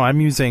 no,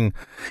 I'm using,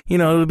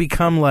 it'll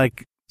become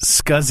like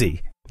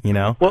SCSI,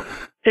 Well,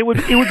 it would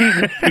be,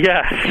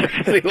 yeah.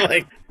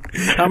 Like,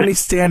 how many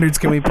standards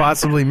can we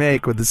possibly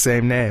make with the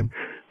same name?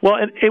 Well,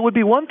 it would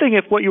be one thing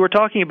if what you were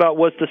talking about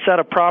was the set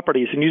of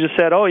properties, and you just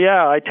said, oh,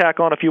 yeah, I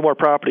tack on a few more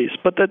properties.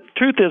 But the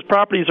truth is,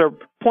 properties are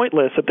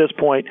pointless at this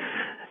point.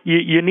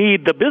 You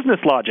need the business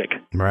logic.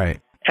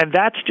 Right. And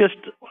that's just,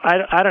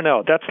 I don't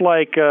know, that's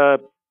like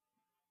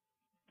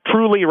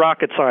truly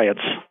rocket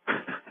science.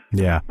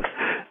 Yeah.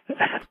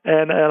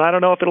 And I don't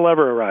know if it'll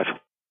ever arrive.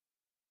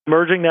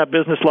 Merging that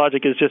business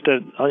logic is just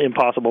an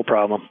impossible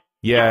problem.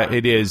 Yeah,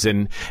 it is,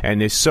 and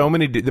there's so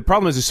many. The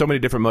problem is there's so many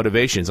different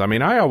motivations. I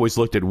mean, I always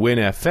looked at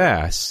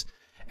WinFS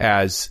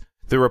as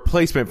the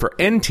replacement for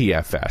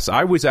NTFS.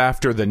 I was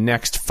after the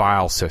next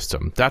file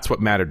system. That's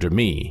what mattered to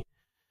me,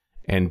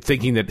 and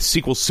thinking that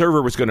SQL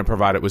Server was going to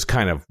provide it was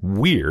kind of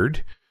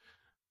weird.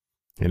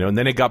 And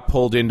then it got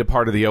pulled into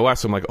part of the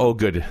OS. I'm like, oh,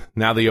 good.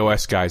 Now the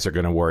OS guys are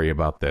going to worry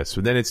about this.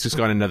 But then it's just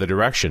gone another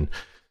direction.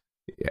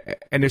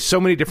 And there's so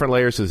many different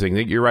layers to the thing.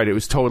 You're right. It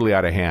was totally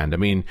out of hand. I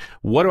mean,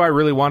 what do I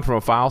really want from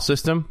a file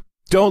system?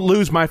 Don't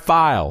lose my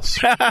files.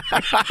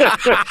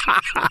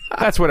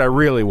 That's what I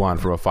really want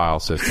from a file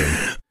system.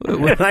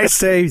 When I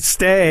say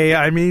stay,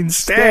 I mean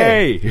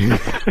stay.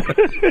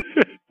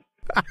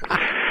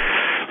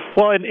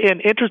 Well,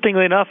 and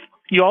interestingly enough,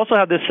 you also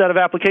have this set of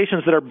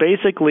applications that are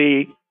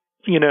basically,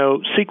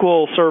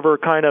 SQL Server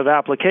kind of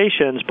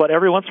applications, but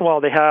every once in a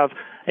while they have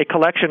a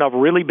collection of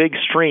really big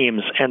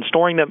streams, and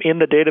storing them in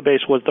the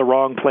database was the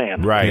wrong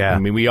plan. Right. Yeah. I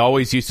mean, we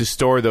always used to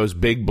store those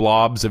big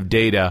blobs of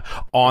data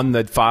on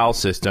the file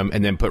system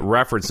and then put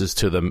references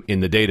to them in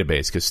the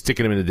database, because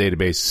sticking them in the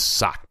database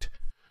sucked.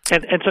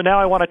 And so now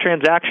I want a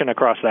transaction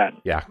across that.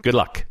 Yeah, good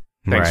luck.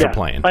 Thanks for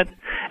playing.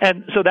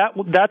 And so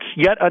that's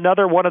yet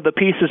another one of the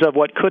pieces of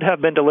what could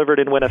have been delivered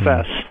in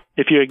WinFS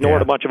if you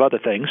ignored a bunch of other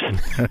things.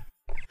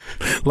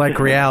 Like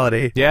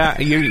reality.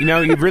 Yeah,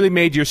 you've really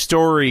made your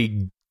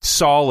story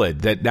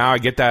solid. That now I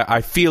get that. I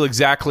feel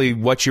exactly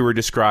what you were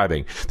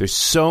describing. There's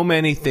so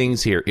many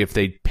things here. If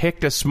they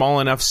picked a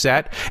small enough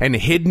set and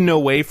hidden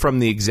away from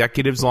the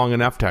executives long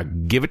enough to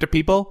give it to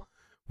people,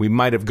 we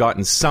might have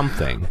gotten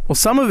something. Well,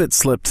 some of it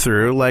slipped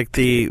through, like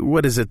the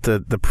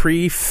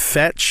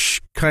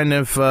pre-fetch kind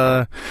of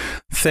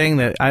thing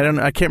that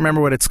I can't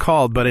remember what it's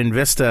called, but in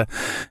Vista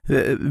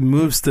it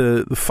moves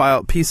the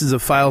file pieces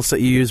of files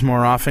that you use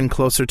more often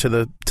closer to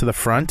the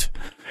front.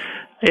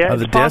 Yeah,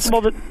 it's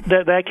possible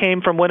that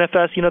came from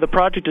WinFS. The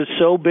project is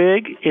so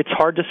big, it's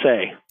hard to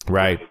say.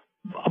 Right.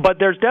 But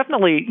there's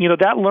definitely,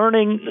 that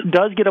learning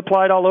does get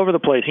applied all over the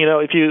place.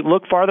 If you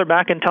look farther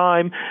back in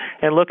time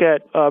and look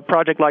at a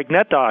project like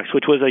NetDocs,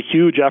 which was a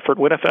huge effort,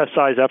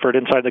 WinFS-size effort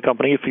inside the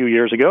company a few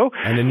years ago.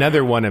 And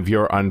another one of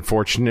your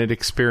unfortunate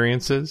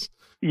experiences.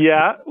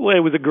 Yeah, well,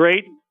 it was a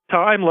great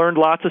time, learned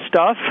lots of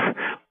stuff,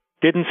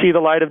 didn't see the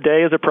light of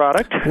day as a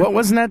product. What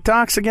was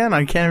NetDocs again?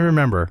 I can't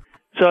remember.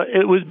 So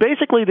it was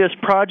basically this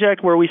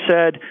project where we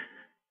said,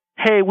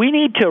 hey, we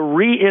need to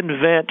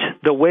reinvent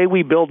the way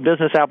we build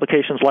business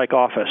applications like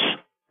Office.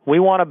 We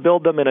want to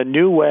build them in a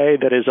new way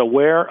that is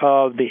aware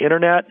of the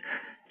Internet,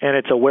 and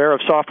it's aware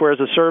of software as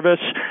a service,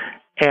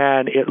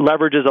 and it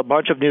leverages a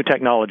bunch of new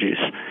technologies.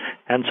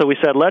 And so we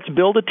said, let's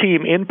build a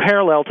team in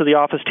parallel to the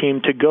Office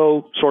team to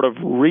go sort of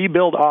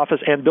rebuild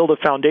Office and build a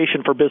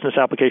foundation for business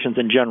applications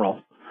in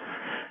general.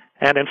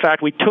 And in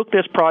fact, we took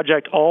this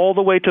project all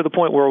the way to the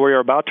point where we were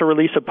about to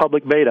release a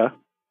public beta,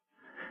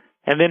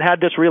 and then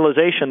had this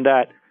realization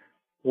that,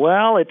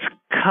 well, it's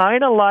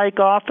kind of like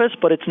Office,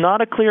 but it's not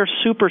a clear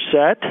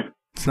superset.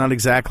 It's not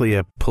exactly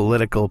a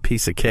political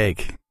piece of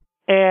cake.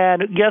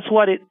 And guess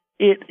what?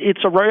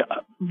 It's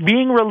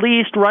being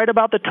released right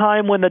about the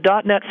time when the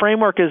 .NET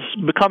framework is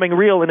becoming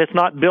real, and it's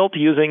not built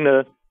using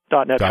the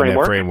 .NET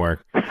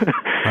framework.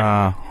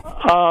 And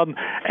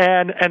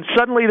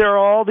suddenly there are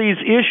all these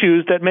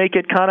issues that make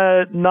it kind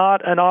of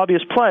not an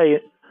obvious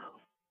play.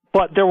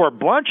 But there were a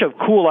bunch of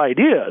cool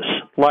ideas,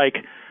 like,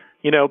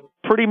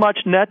 pretty much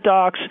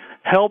NetDocs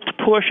helped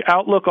push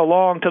Outlook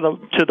along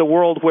to the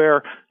world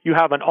where you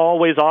have an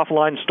always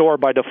offline store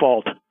by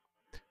default.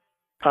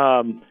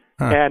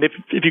 And if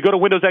you go to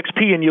Windows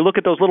XP and you look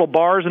at those little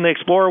bars in the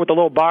Explorer with the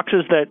little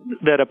boxes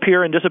that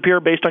appear and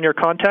disappear based on your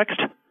context,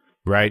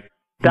 right?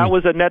 That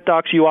was a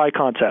NetDocs UI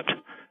concept.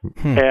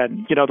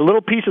 And, the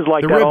little pieces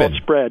like that ribbon. all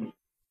spread.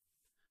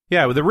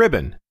 Yeah, with the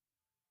ribbon.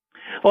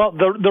 Well,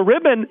 the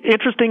ribbon,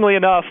 interestingly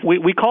enough,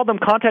 we called them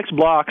context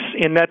blocks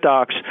in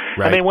NetDocs,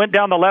 right. And they went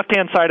down the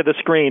left-hand side of the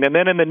screen. And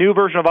then in the new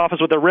version of Office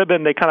with the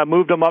ribbon, they kind of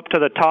moved them up to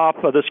the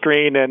top of the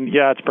screen, and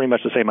it's pretty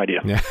much the same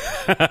idea.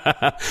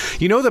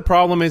 Yeah. The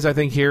problem is, I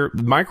think here,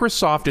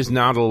 Microsoft is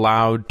not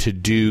allowed to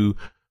do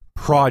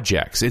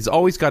projects. It's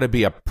always got to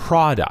be a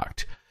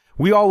product.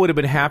 We all would have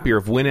been happier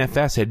if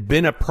WinFS had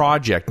been a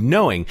project,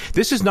 knowing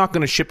this is not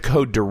going to ship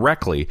code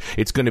directly.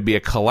 It's going to be a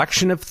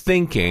collection of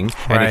thinking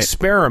and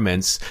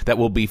experiments that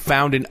will be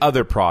found in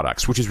other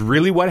products, which is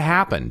really what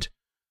happened.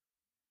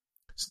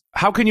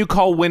 How can you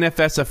call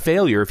WinFS a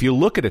failure if you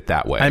look at it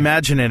that way? I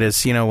imagine it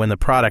as, when the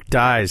product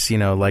dies,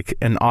 like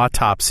an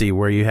autopsy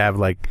where you have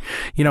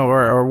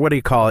or what do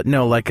you call it?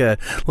 No, like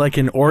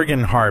an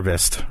organ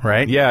harvest,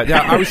 right?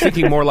 Yeah, I was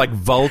thinking more like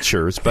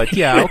vultures, but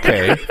yeah,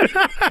 okay.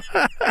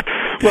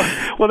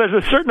 Well, there's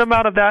a certain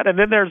amount of that, and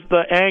then there's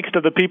the angst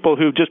of the people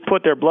who just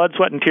put their blood,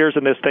 sweat, and tears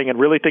in this thing and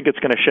really think it's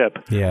going to ship.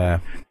 Yeah.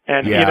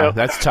 And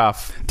that's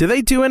tough. Do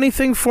they do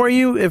anything for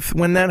you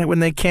when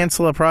they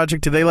cancel a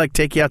project? Do they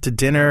take you out to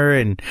dinner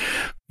and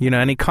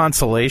any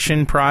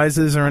consolation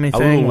prizes or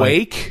anything? A little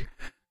wake?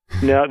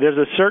 No, there's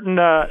a certain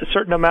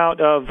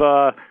amount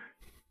of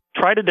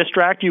try to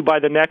distract you by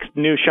the next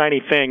new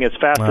shiny thing as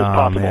fast as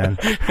possible. Man.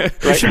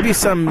 There should be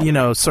some,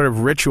 sort of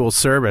ritual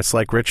service,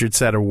 like Richard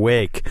said, a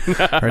wake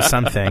or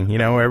something,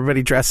 where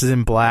everybody dresses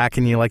in black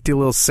and you do a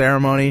little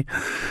ceremony.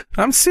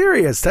 I'm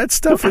serious. That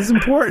stuff is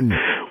important.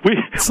 We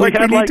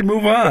need to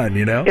move on,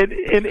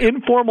 An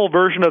informal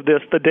version of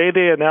this, the day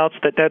they announced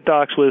that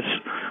NetDocs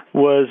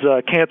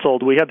was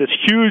canceled, we had this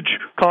huge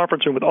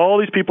conference room with all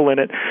these people in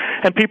it,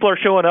 and people are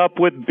showing up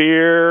with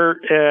beer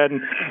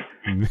and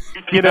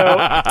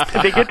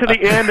they get to the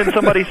end and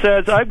somebody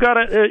says, "I've got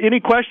any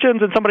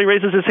questions?" and somebody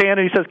raises his hand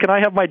and he says, "Can I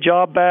have my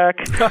job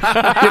back?"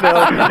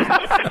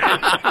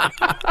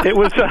 It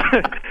was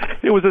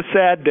a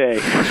sad day.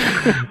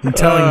 I'm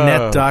telling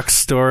NetDocs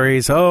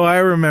stories. Oh, I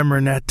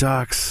remember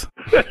NetDocs.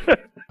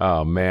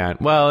 Oh, man.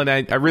 Well, and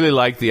I really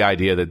like the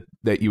idea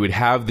that you would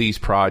have these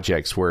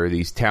projects where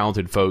these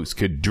talented folks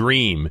could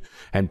dream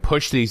and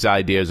push these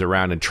ideas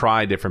around and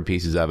try different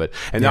pieces of it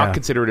and not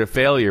consider it a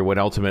failure when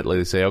ultimately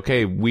they say,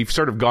 okay, we've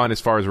sort of gone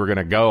as far as we're going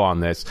to go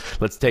on this.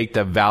 Let's take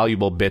the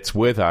valuable bits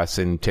with us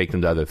and take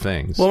them to other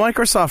things. Well,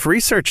 Microsoft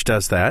Research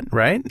does that,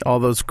 right? All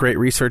those great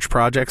research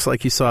projects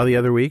like you saw the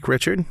other week,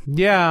 Richard?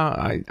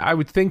 Yeah, I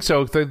would think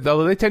so,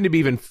 though they tend to be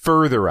even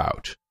further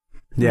out.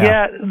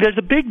 Yeah, there's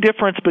a big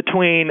difference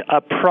between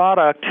a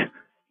product,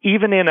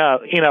 even in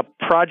a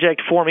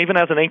project form, even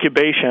as an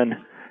incubation,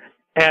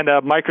 and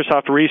a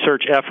Microsoft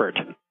research effort.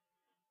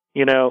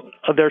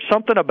 There's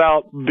something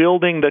about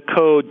building the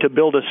code to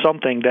build a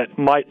something that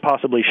might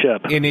possibly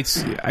ship. And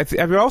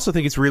I also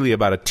think it's really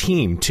about a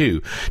team,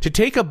 too. To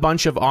take a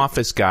bunch of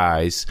Office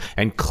guys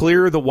and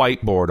clear the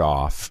whiteboard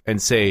off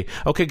and say,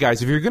 okay,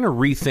 guys, if you're going to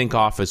rethink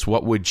Office,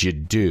 what would you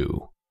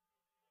do?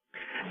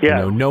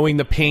 Yeah. Knowing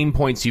the pain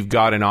points you've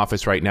got in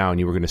Office right now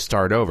and you were going to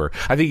start over.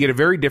 I think you get a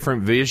very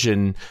different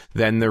vision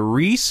than the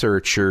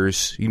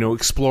researchers,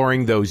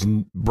 exploring those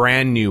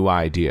brand new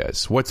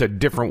ideas. What's a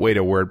different way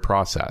to word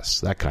process?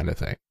 That kind of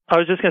thing. I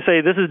was just going to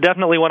say, this is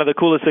definitely one of the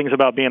coolest things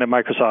about being at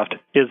Microsoft,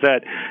 is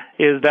that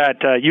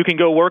you can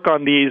go work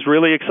on these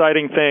really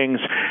exciting things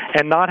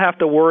and not have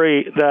to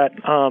worry that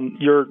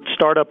your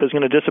startup is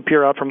going to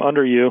disappear out from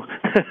under you,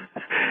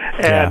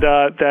 and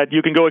that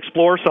you can go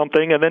explore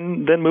something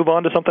and then move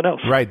on to something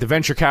else. Right. The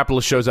venture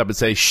capitalist shows up and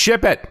says,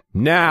 ship it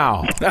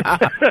now.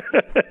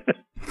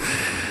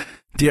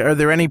 Are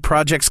there any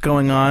projects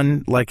going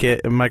on, like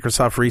at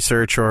Microsoft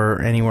Research or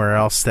anywhere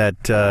else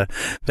that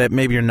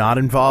maybe you're not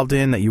involved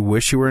in, that you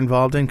wish you were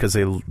involved in because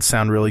they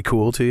sound really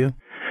cool to you?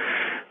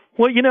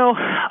 Well,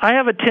 I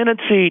have a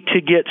tendency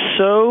to get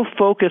so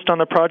focused on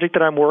the project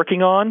that I'm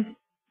working on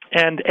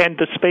and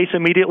the space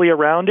immediately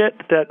around it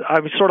that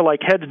I'm sort of like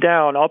heads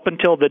down up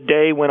until the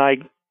day when I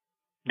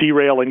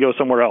derail and go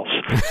somewhere else.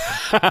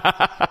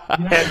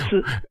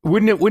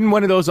 Wouldn't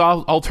one of those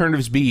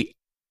alternatives be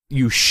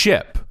you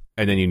ship?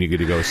 and then you need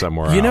to go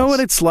somewhere else. You know what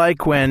it's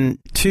like when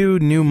two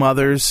new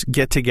mothers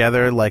get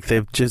together, like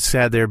they've just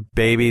had their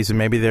babies and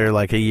maybe they're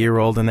like a year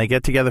old, and they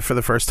get together for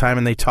the first time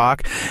and they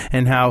talk,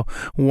 and how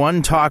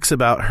one talks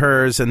about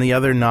hers and the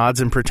other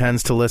nods and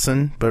pretends to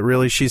listen, but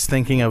really she's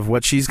thinking of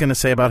what she's going to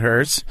say about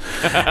hers.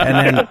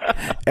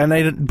 And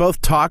they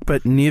both talk,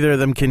 but neither of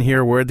them can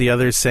hear a word the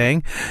other is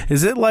saying.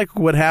 Is it like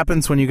what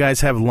happens when you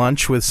guys have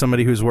lunch with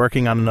somebody who's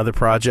working on another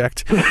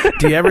project?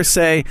 Do you ever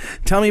say,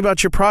 "Tell me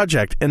about your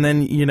project," and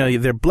then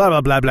they're blah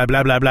blah blah blah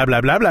blah blah blah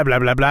blah blah blah blah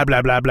blah blah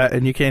blah blah blah,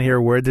 and you can't hear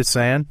a word they're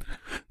saying?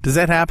 Does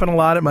that happen a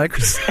lot at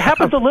Microsoft? It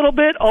happens a little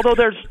bit, although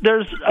there's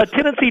a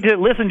tendency to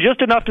listen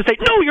just enough to say,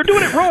 "No, you're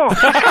doing it wrong.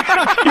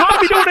 You ought to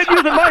be doing it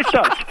using my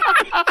stuff."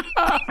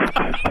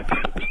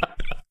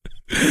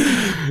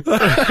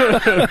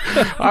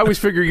 I always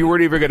figure you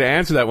weren't even going to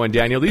answer that one,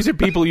 Daniel. These are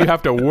people you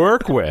have to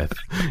work with.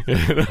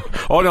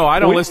 Oh, no, I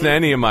don't listen to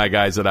any of my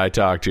guys that I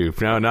talk to.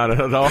 No, not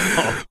at all.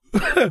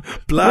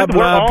 Blah,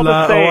 blah,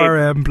 blah,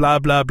 ORM, blah,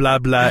 blah, blah,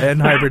 blah,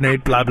 and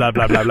hibernate, blah, blah,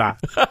 blah, blah, blah.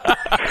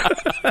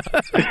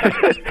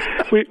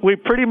 We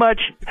pretty much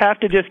have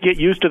to just get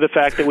used to the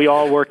fact that we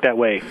all work that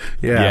way.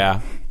 Yeah.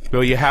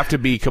 Well, you have to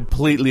be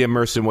completely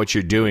immersed in what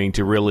you're doing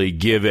to really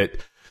give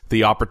it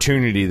the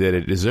opportunity that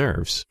it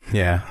deserves.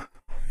 Yeah.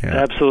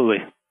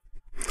 Absolutely.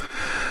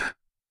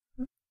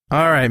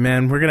 All right,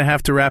 man. We're going to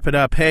have to wrap it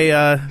up. Hey,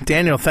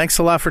 Daniel, thanks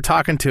a lot for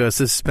talking to us.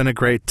 This has been a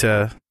great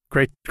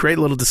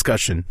little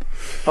discussion.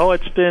 Oh,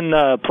 it's been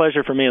a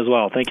pleasure for me as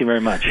well. Thank you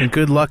very much. And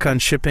good luck on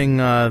shipping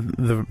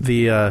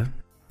the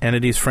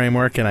Entities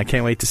framework, and I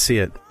can't wait to see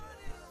it.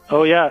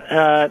 Oh,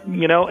 yeah.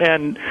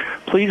 And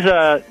please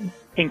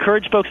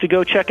encourage folks to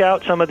go check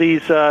out some of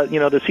these,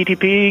 the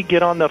CTP,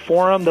 get on the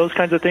forum, those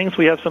kinds of things.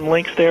 We have some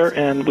links there,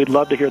 and we'd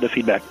love to hear the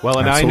feedback. Well,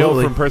 and Absolutely. I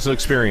know from personal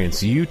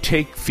experience, you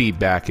take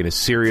feedback in a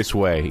serious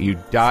way. You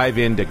dive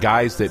into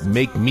guys that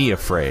make me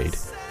afraid.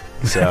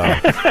 So,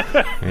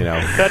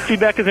 that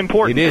feedback is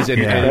important. It is, and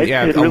it really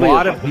a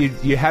lot is. of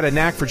you had a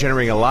knack for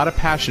generating a lot of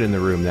passion in the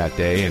room that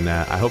day, and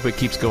I hope it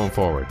keeps going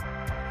forward.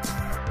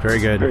 Very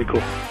good. Very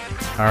cool.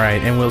 All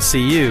right, and we'll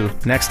see you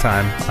next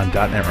time on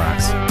 .NET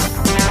Rocks.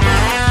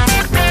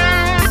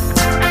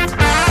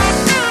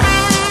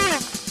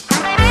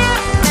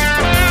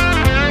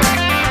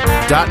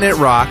 .NET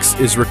Rocks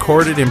is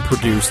recorded and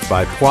produced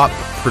by PWOP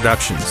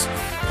Productions,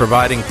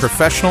 providing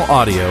professional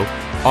audio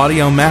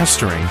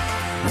mastering,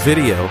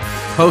 video,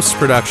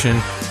 post-production,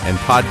 and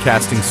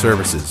podcasting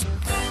services.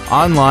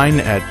 Online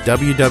at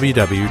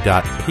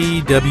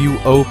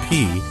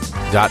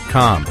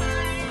www.pwop.com.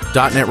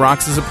 .NET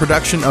Rocks is a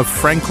production of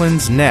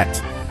Franklin's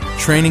Net,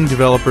 training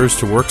developers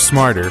to work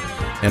smarter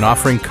and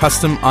offering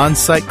custom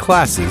on-site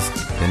classes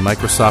in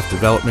Microsoft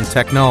development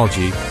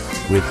technology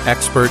with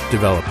expert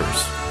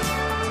developers.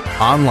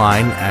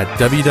 Online at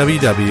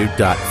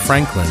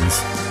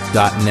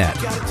www.franklins.net.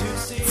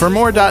 For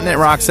more .NET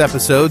Rocks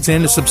episodes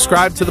and to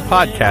subscribe to the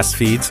podcast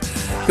feeds,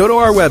 go to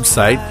our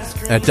website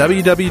at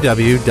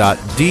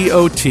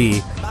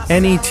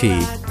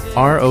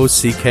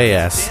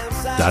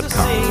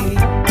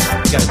www.dotnetrocks.com.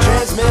 Got a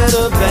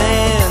transmitter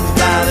banned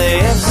by the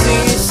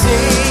FCC.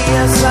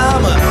 Yes,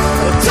 I'm a